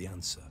 Brought us the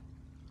answer.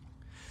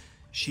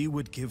 She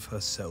would give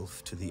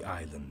herself to the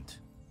island.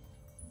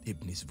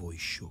 Ibni's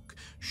voice shook.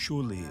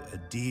 Surely a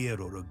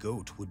deer or a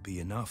goat would be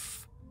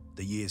enough.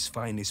 The year's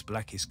finest,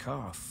 blackest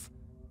calf.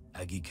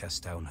 Aggi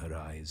cast down her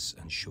eyes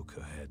and shook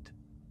her head.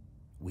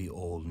 We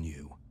all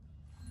knew.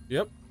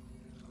 Yep.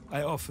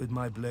 I offered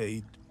my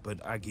blade,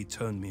 but Aggi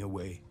turned me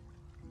away.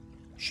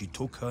 She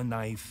took her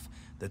knife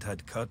that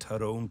had cut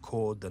her own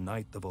cord the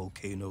night the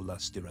volcano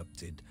last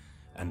erupted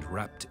and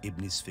wrapped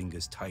Ibni's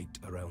fingers tight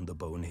around the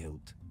bone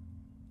hilt.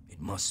 It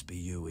must be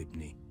you,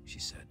 Ibni, she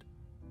said,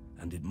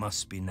 and it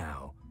must be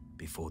now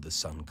before the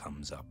sun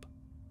comes up.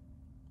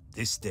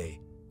 This day,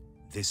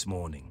 this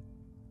morning,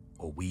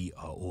 or we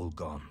are all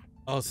gone.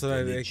 Oh, so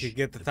that they could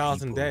get the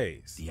 1,000 people,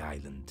 days. The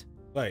island.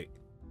 Wait.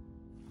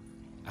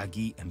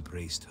 Aggi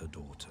embraced her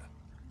daughter.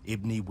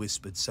 Ibni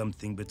whispered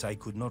something, but I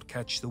could not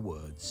catch the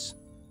words.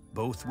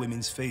 Both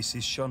women's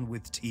faces shone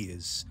with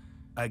tears.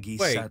 Aggi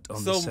sat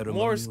on the ceremonial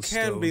Morris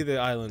can stone, be the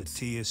island's the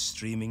tears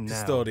streaming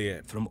custodian.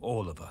 now from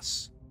all of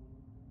us.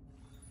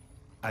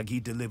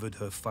 Aggi delivered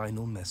her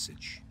final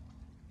message.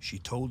 She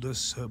told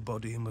us her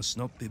body must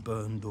not be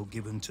burned or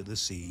given to the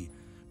sea,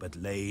 but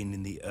lain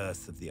in the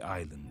earth of the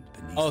island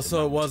beneath Oh, the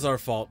so it was mountain. our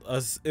fault.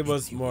 It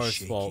was Ibni Morris'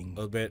 shaking, fault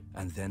a bit.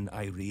 And then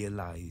I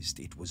realized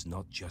it was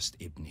not just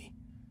Ibni.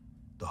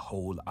 The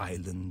whole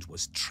island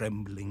was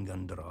trembling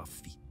under our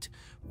feet,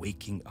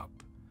 waking up.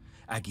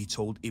 Aggi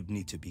told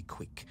Ibni to be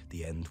quick.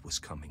 The end was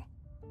coming.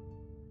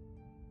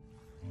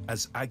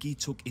 As Aggi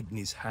took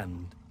Ibni's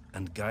hand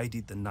and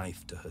guided the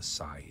knife to her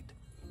side,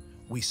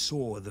 We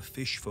saw the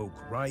fish folk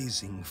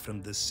rising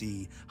from the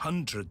sea,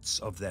 hundreds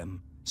of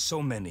them,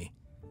 so many.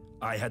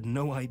 I had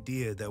no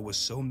idea there were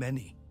so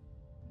many.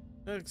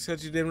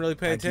 Except you didn't really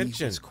pay Aggi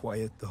attention. was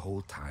quiet the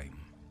whole time,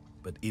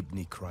 but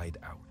Ibni cried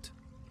out.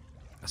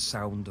 A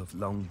sound of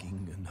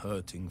longing and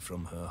hurting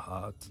from her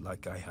heart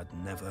like I had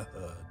never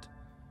heard.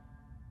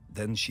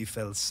 Then she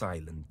fell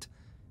silent,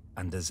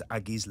 and as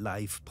Aggi's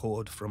life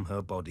poured from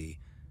her body,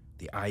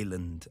 the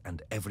island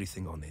and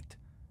everything on it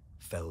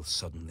fell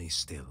suddenly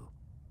still.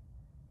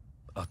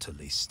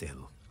 Utterly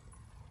still.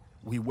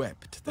 We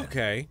wept then.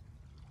 Okay.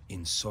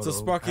 In sorrow So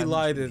Sparky and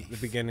lied at relief. the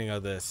beginning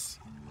of this.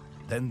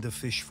 Then the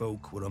fish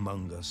folk were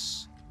among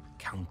us,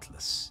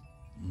 countless,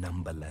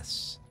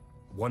 numberless.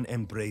 One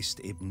embraced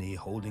Ibni,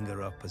 holding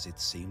her up as it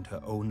seemed her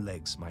own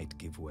legs might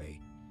give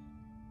way.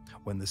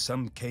 When the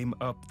sun came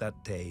up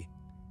that day,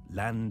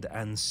 land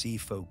and sea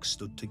folk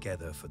stood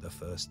together for the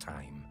first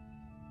time,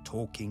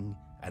 talking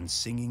and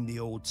singing the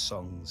old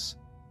songs,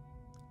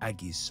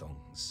 Aggi's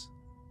songs,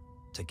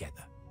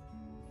 together.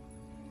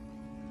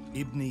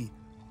 Ibni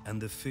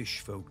and the fish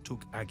folk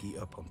took Aggi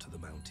up onto the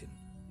mountain.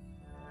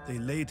 They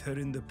laid her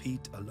in the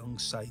peat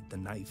alongside the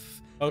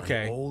knife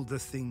Okay. and all the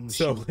things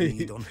So she would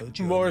need on her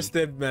journey. Morris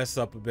did mess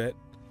up a bit.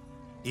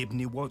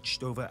 Ibni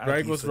watched over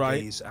Greg Aggi was for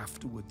right. days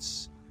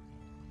afterwards.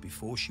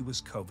 Before she was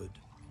covered,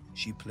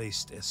 she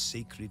placed a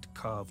sacred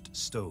carved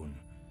stone,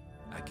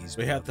 Aggi's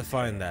We have to beloved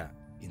find hair,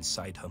 that.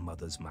 inside her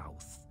mother's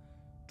mouth,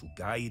 to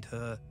guide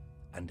her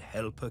and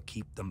help her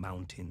keep the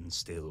mountain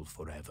still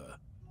forever.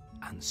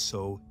 And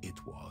so it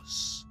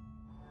was.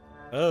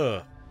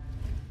 Ugh.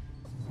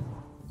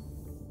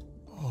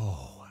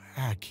 Oh,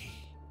 Aggi.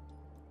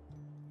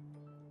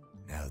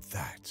 Now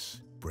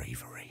that's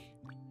bravery.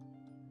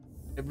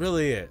 It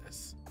really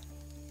is.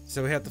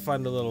 So we have to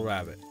find the little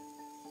rabbit.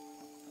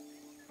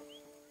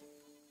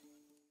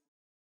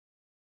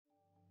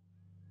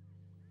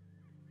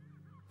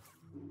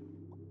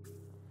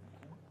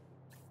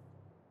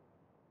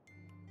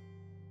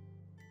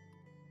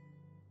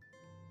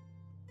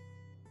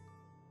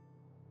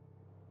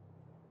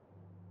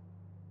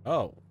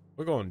 Oh,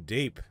 we're going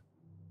deep.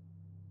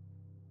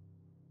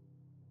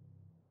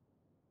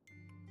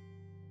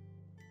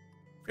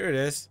 Here it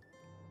is.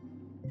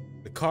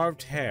 The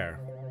carved hair.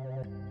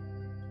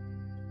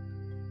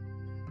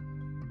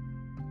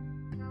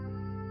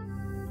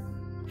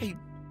 Hey,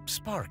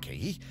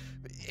 Sparky,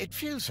 it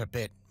feels a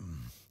bit,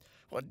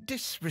 well,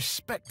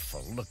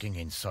 disrespectful looking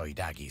inside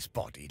Aggi's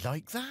body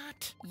like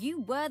that.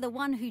 You were the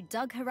one who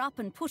dug her up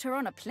and put her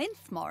on a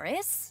plinth,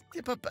 Morris.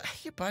 Yeah, but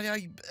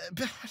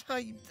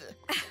I...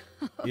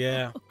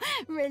 Yeah.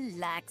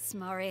 Relax,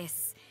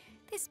 Morris.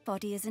 This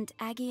body isn't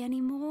Aggi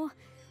anymore.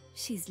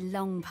 She's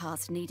long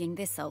past needing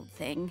this old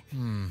thing.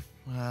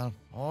 Well,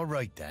 all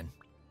right then.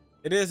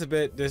 It is a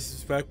bit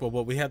disrespectful,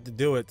 but we have to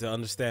do it to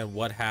understand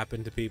what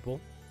happened to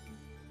people.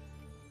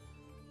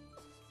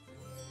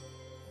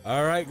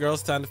 All right,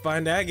 girls, time to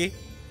find Aggi.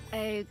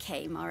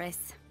 Okay, Morris.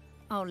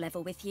 I'll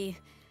level with you.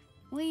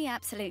 We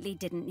absolutely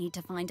didn't need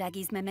to find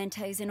Aggi's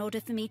mementos in order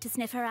for me to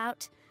sniff her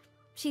out.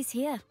 She's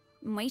here,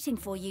 waiting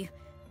for you.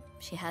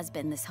 She has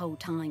been this whole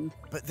time.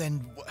 But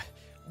then,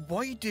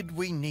 why did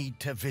we need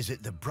to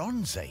visit the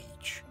Bronze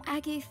Age?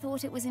 Aggi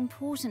thought it was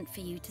important for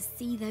you to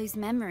see those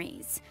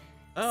memories.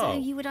 Oh. So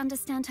you would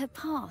understand her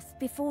path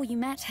before you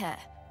met her.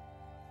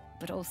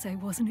 But also,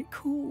 wasn't it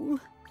cool?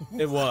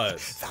 It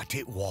was. That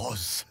it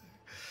was.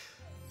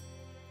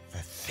 The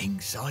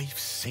things I've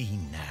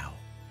seen now.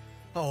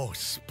 Oh,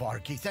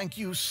 Sparky, thank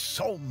you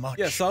so much.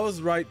 Yes, I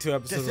was right 2 To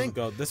episodes think,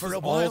 ago. This for was a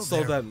while also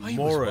there, that I was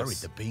worried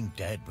Morris that being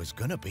dead was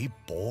gonna be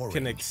boring.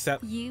 can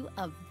accept You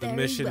are the very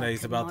mission that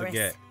he's welcome, about to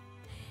Morris.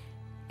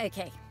 get.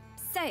 Okay,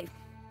 so,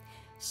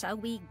 shall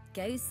we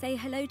go say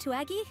hello to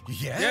Aggi?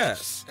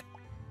 Yes.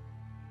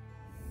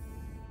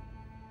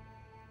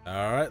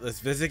 All right, let's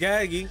visit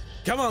Aggi.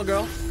 Come on,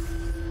 girl.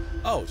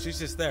 Oh, she's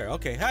just there.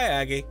 Okay, hi,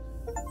 Aggi.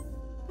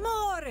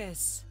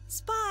 Morris,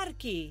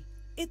 Sparky,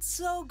 it's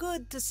so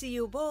good to see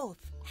you both.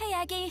 Hey,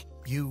 Aggi.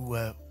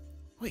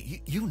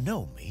 Wait, you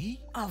know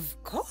me? Of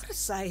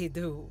course I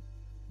do.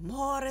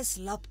 Morris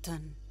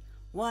Lupton,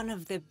 one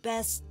of the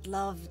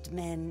best-loved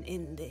men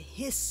in the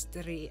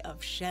history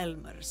of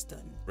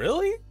Shelmerston,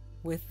 Really?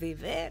 with the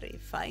very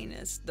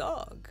finest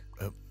dog.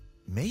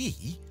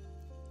 Me?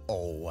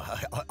 Oh,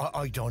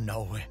 I don't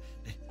know.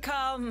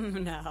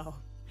 Come now,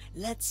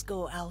 let's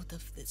go out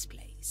of this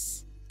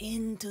place,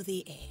 into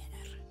the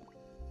air.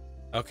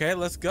 Okay,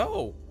 let's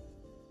go.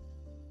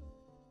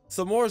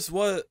 So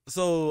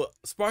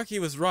Sparky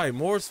was right.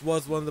 Morris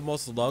was one of the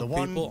most The loved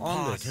one people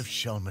on part this. of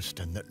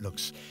Shelmerston that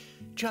looks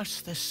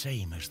just the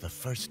same as the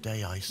first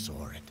day I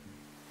saw it.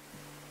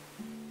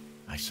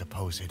 I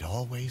suppose it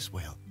always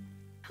will.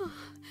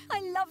 I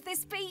love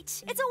this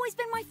beach. It's always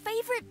been my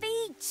favorite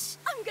beach.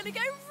 I'm gonna go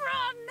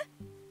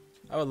run.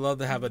 I would love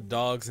to have a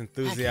dog's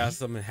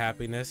enthusiasm and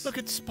happiness. Look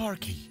at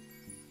Sparky.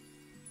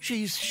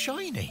 She's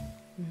shining.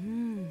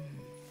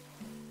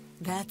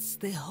 That's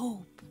the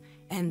hope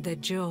and the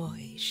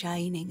joy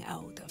shining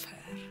out of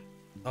her.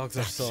 Dogs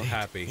are That's so it,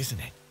 happy. isn't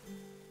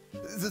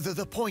it?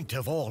 The point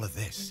of all of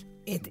this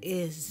It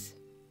is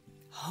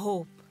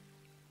hope.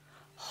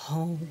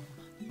 Home.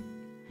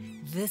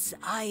 This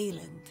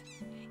island,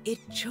 it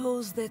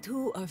chose the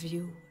two of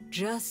you,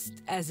 just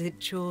as it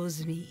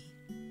chose me.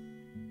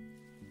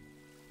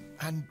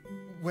 And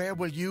where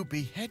will you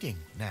be heading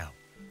now?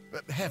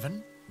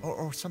 Heaven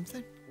or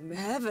something?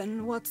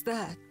 Heaven? What's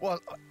that? Well,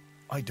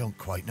 I don't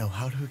quite know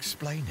how to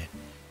explain it,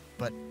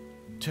 but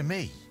to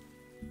me,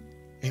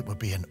 it would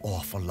be an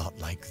awful lot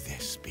like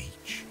this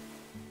beach.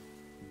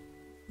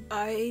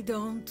 I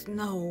don't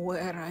know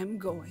where I'm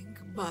going,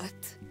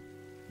 but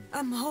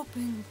I'm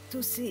hoping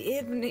to see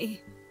Ibni,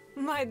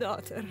 my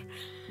daughter.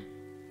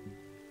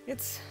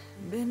 It's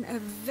been a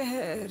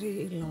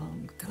very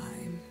long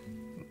time,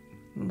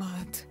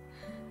 but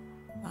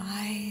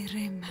I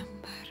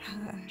remember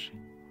her.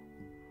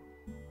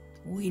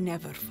 We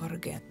never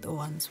forget the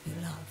ones we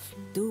love,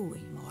 do we,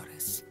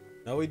 Morris?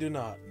 No, we do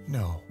not.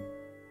 No,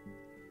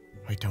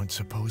 I don't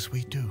suppose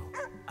we do.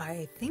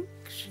 I think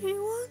she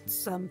wants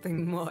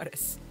something,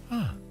 Morris.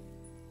 Huh.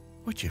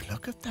 Would you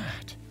look at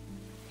that?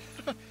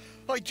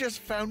 I just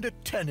found a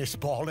tennis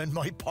ball in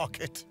my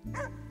pocket.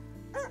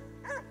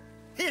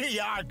 Here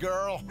you are,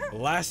 girl.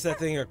 Blast that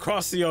thing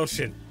across the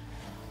ocean.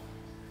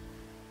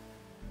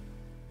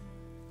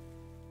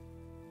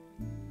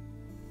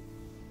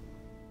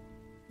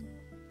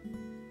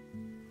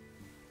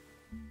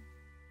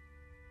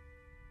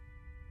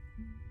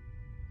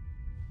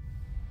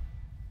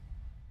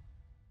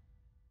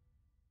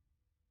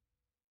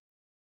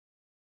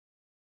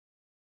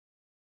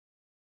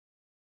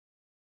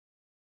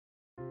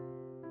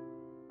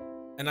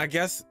 And I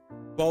guess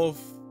both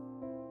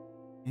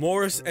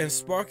Morris and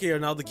Sparky are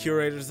now the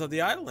curators of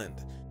the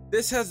island.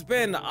 This has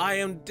been I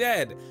Am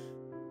Dead.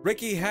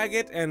 Ricky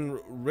Haggett and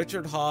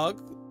Richard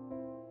Hogg,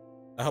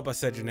 I hope I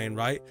said your name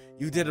right.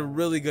 You did a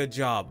really good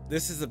job.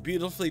 This is a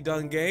beautifully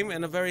done game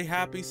and a very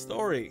happy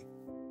story.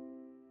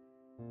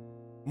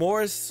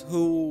 Morris,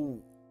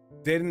 who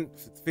didn't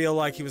feel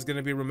like he was going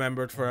to be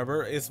remembered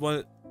forever,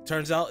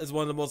 turns out is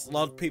one of the most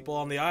loved people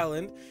on the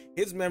island.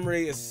 His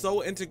memory is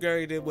so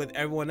integrated with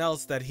everyone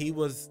else that he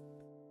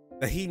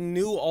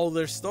knew all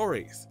their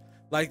stories.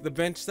 Like the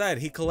bench said,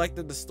 he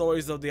collected the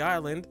stories of the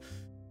island.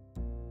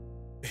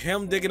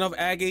 Him digging up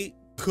Aggi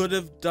could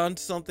have done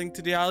something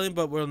to the island,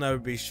 but we'll never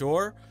be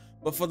sure.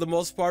 But for the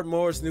most part,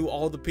 Morris knew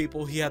all the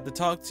people he had to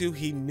talk to.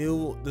 He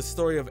knew the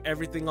story of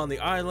everything on the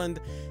island.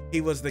 He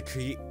was the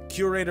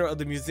curator of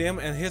the museum,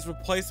 and his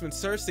replacement,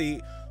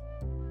 Cersei,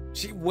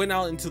 she went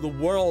out into the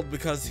world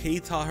because he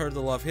taught her to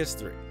love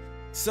history.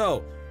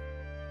 So,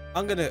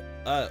 I'm gonna,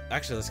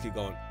 actually, let's keep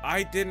going.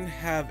 I didn't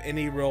have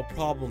any real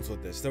problems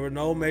with this. There were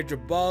no major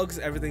bugs.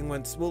 Everything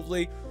went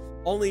smoothly.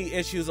 Only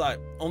issues I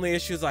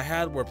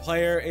had were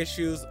player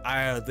issues.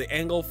 The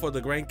angle for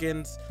the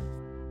Grankins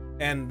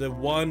and the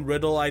one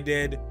riddle I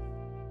did.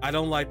 I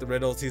don't like the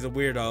riddles. He's a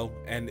weirdo,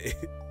 and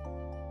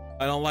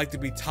I don't like to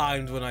be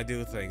timed when I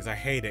do things. I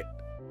hate it.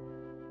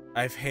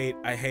 I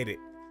hate it.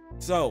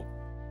 So,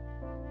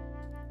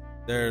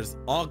 there's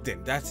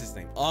Ogden, that's his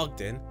name,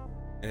 Ogden,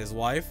 and his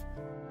wife.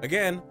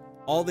 Again,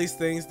 all these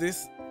things,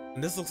 this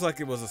looks like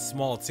it was a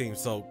small team,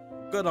 so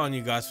good on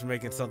you guys for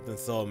making something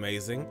so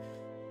amazing.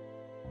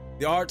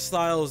 The art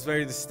style is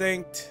very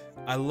distinct.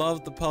 I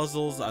love the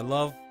puzzles. I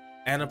love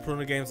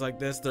Annapurna games like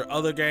this. Their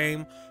other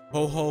game,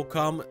 Ho Ho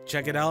Come,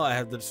 check it out. I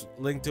have the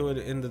link to it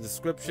in the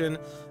description.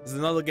 There's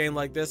another game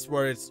like this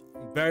where it's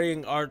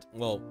varying art,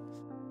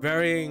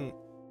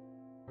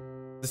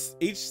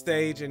 each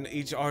stage and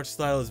each art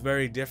style is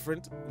very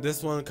different.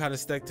 This one kind of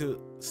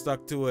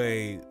stuck to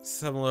a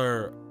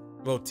similar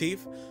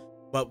motif,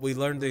 but we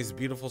learned these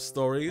beautiful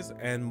stories.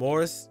 And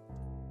Morris,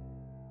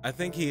 I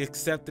think he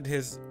accepted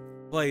his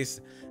place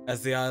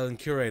as the island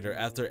curator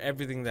after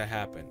everything that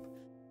happened.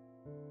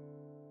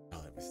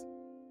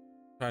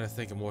 Trying to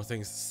think of more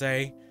things to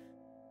say.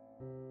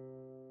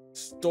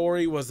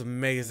 Story was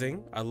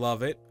amazing. I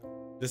love it.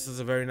 This is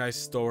a very nice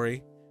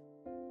story.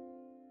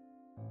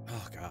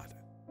 Oh God.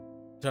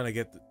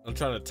 I'm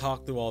trying to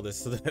talk through all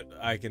this so that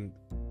I can.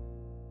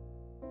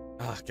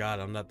 Oh God,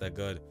 I'm not that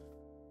good.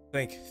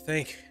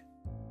 Think.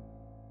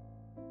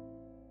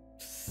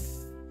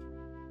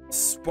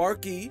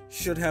 Sparky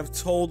should have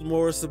told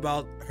Morris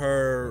about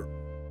her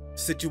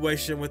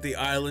situation with the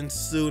island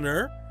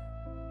sooner.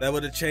 That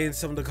would have changed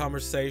some of the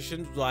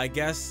conversations. Well, I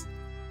guess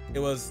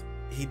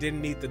he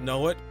didn't need to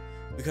know it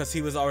because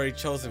he was already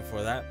chosen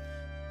for that.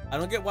 I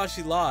don't get why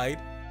she lied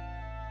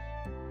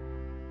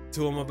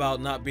to him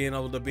about not being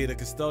able to be the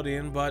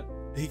custodian, but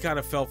he kind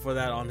of fell for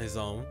that on his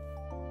own.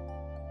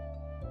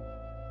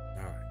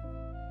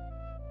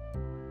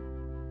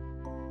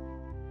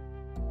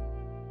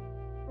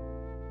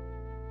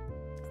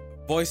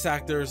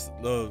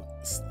 The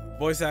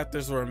voice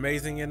actors were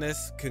amazing in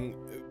this.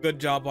 Good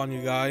job on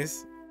you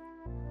guys.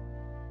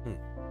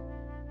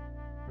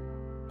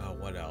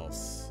 What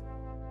else?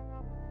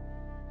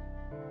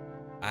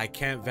 I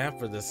can't vamp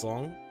for this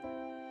long.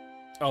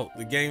 Oh,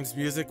 the game's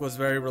music was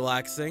very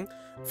relaxing.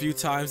 A few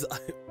times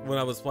when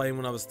I was playing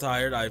when I was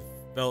tired, I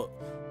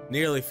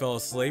nearly fell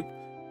asleep.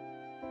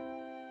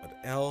 But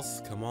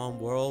else? Come on,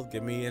 world,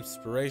 give me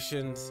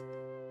inspirations.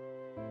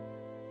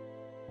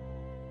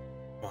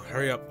 Come on,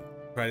 hurry up,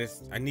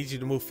 credits. I need you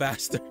to move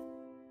faster.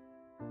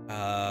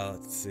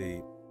 Let's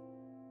see.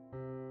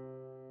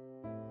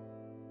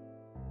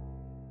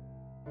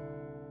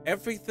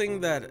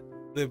 Everything that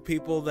the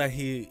people that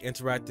he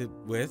interacted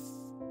with,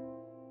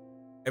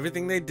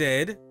 everything they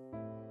did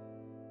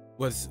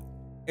was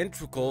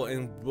integral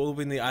in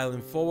moving the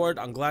island forward.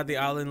 I'm glad the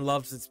island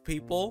loves its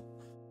people.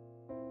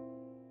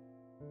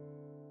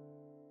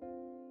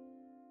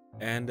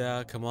 And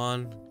come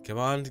on,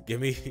 get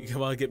me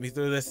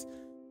through this.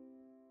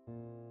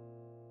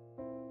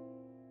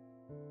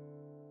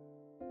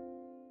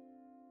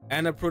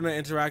 Annapurna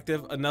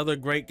Interactive, another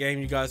great game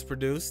you guys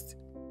produced.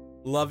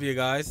 Love you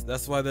guys.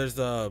 That's why there's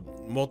a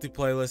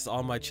multi-playlist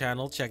on my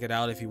channel. Check it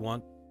out if you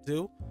want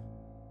to.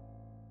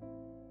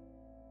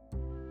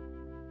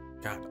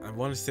 God, I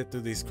want to sit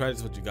through these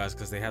credits with you guys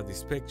because they have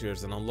these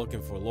pictures and I'm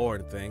looking for lore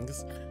and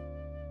things.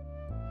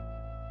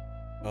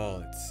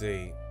 Oh, let's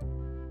see.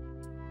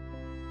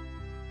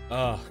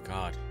 Oh,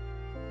 God.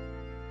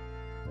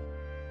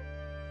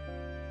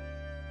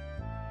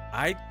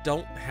 I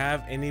don't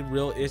have any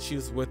real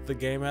issues with the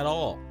game at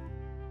all.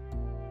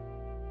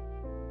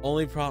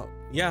 Only problem,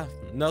 yeah,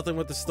 nothing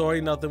with the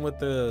story, nothing with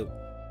the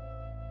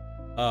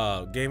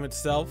game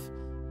itself.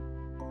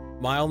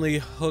 My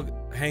only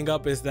hang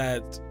up is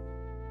that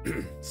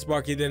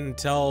Sparky didn't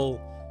tell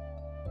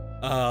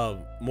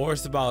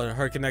Morris about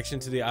her connection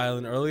to the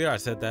island earlier. I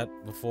said that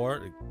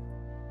before.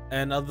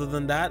 And other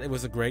than that, it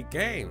was a great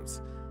game.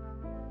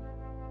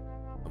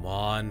 Come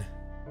on.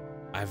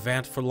 I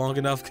vamped for long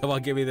enough. Come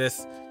on, give me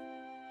this.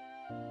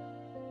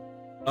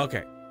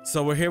 Okay,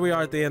 so here we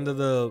are at the end of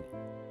the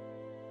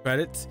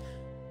credits.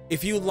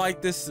 If you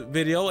like this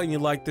video and you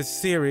like this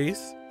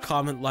series,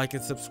 comment, like,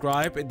 and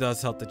subscribe. It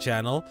does help the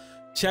channel.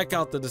 Check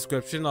out the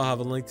description. I'll have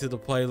a link to the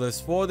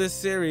playlist for this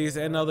series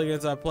and other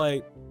games I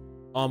play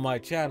on my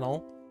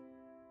channel.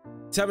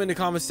 Tell me in the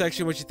comment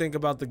section what you think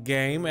about the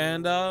game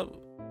and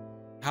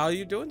how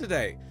you're doing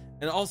today,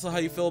 and also how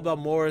you feel about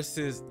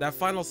Morris's that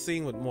final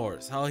scene with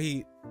Morris. How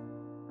he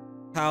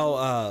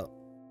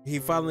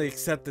finally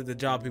accepted the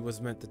job he was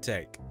meant to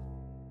take.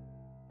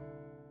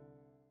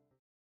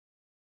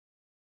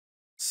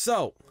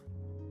 So,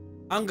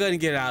 I'm gonna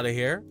get out of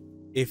here.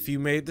 If you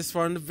made this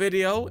far in the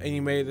video and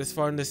you made this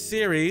far in the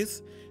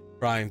series,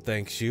 Brian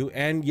thanks you.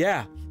 And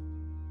yeah,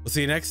 we'll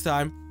see you next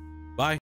time.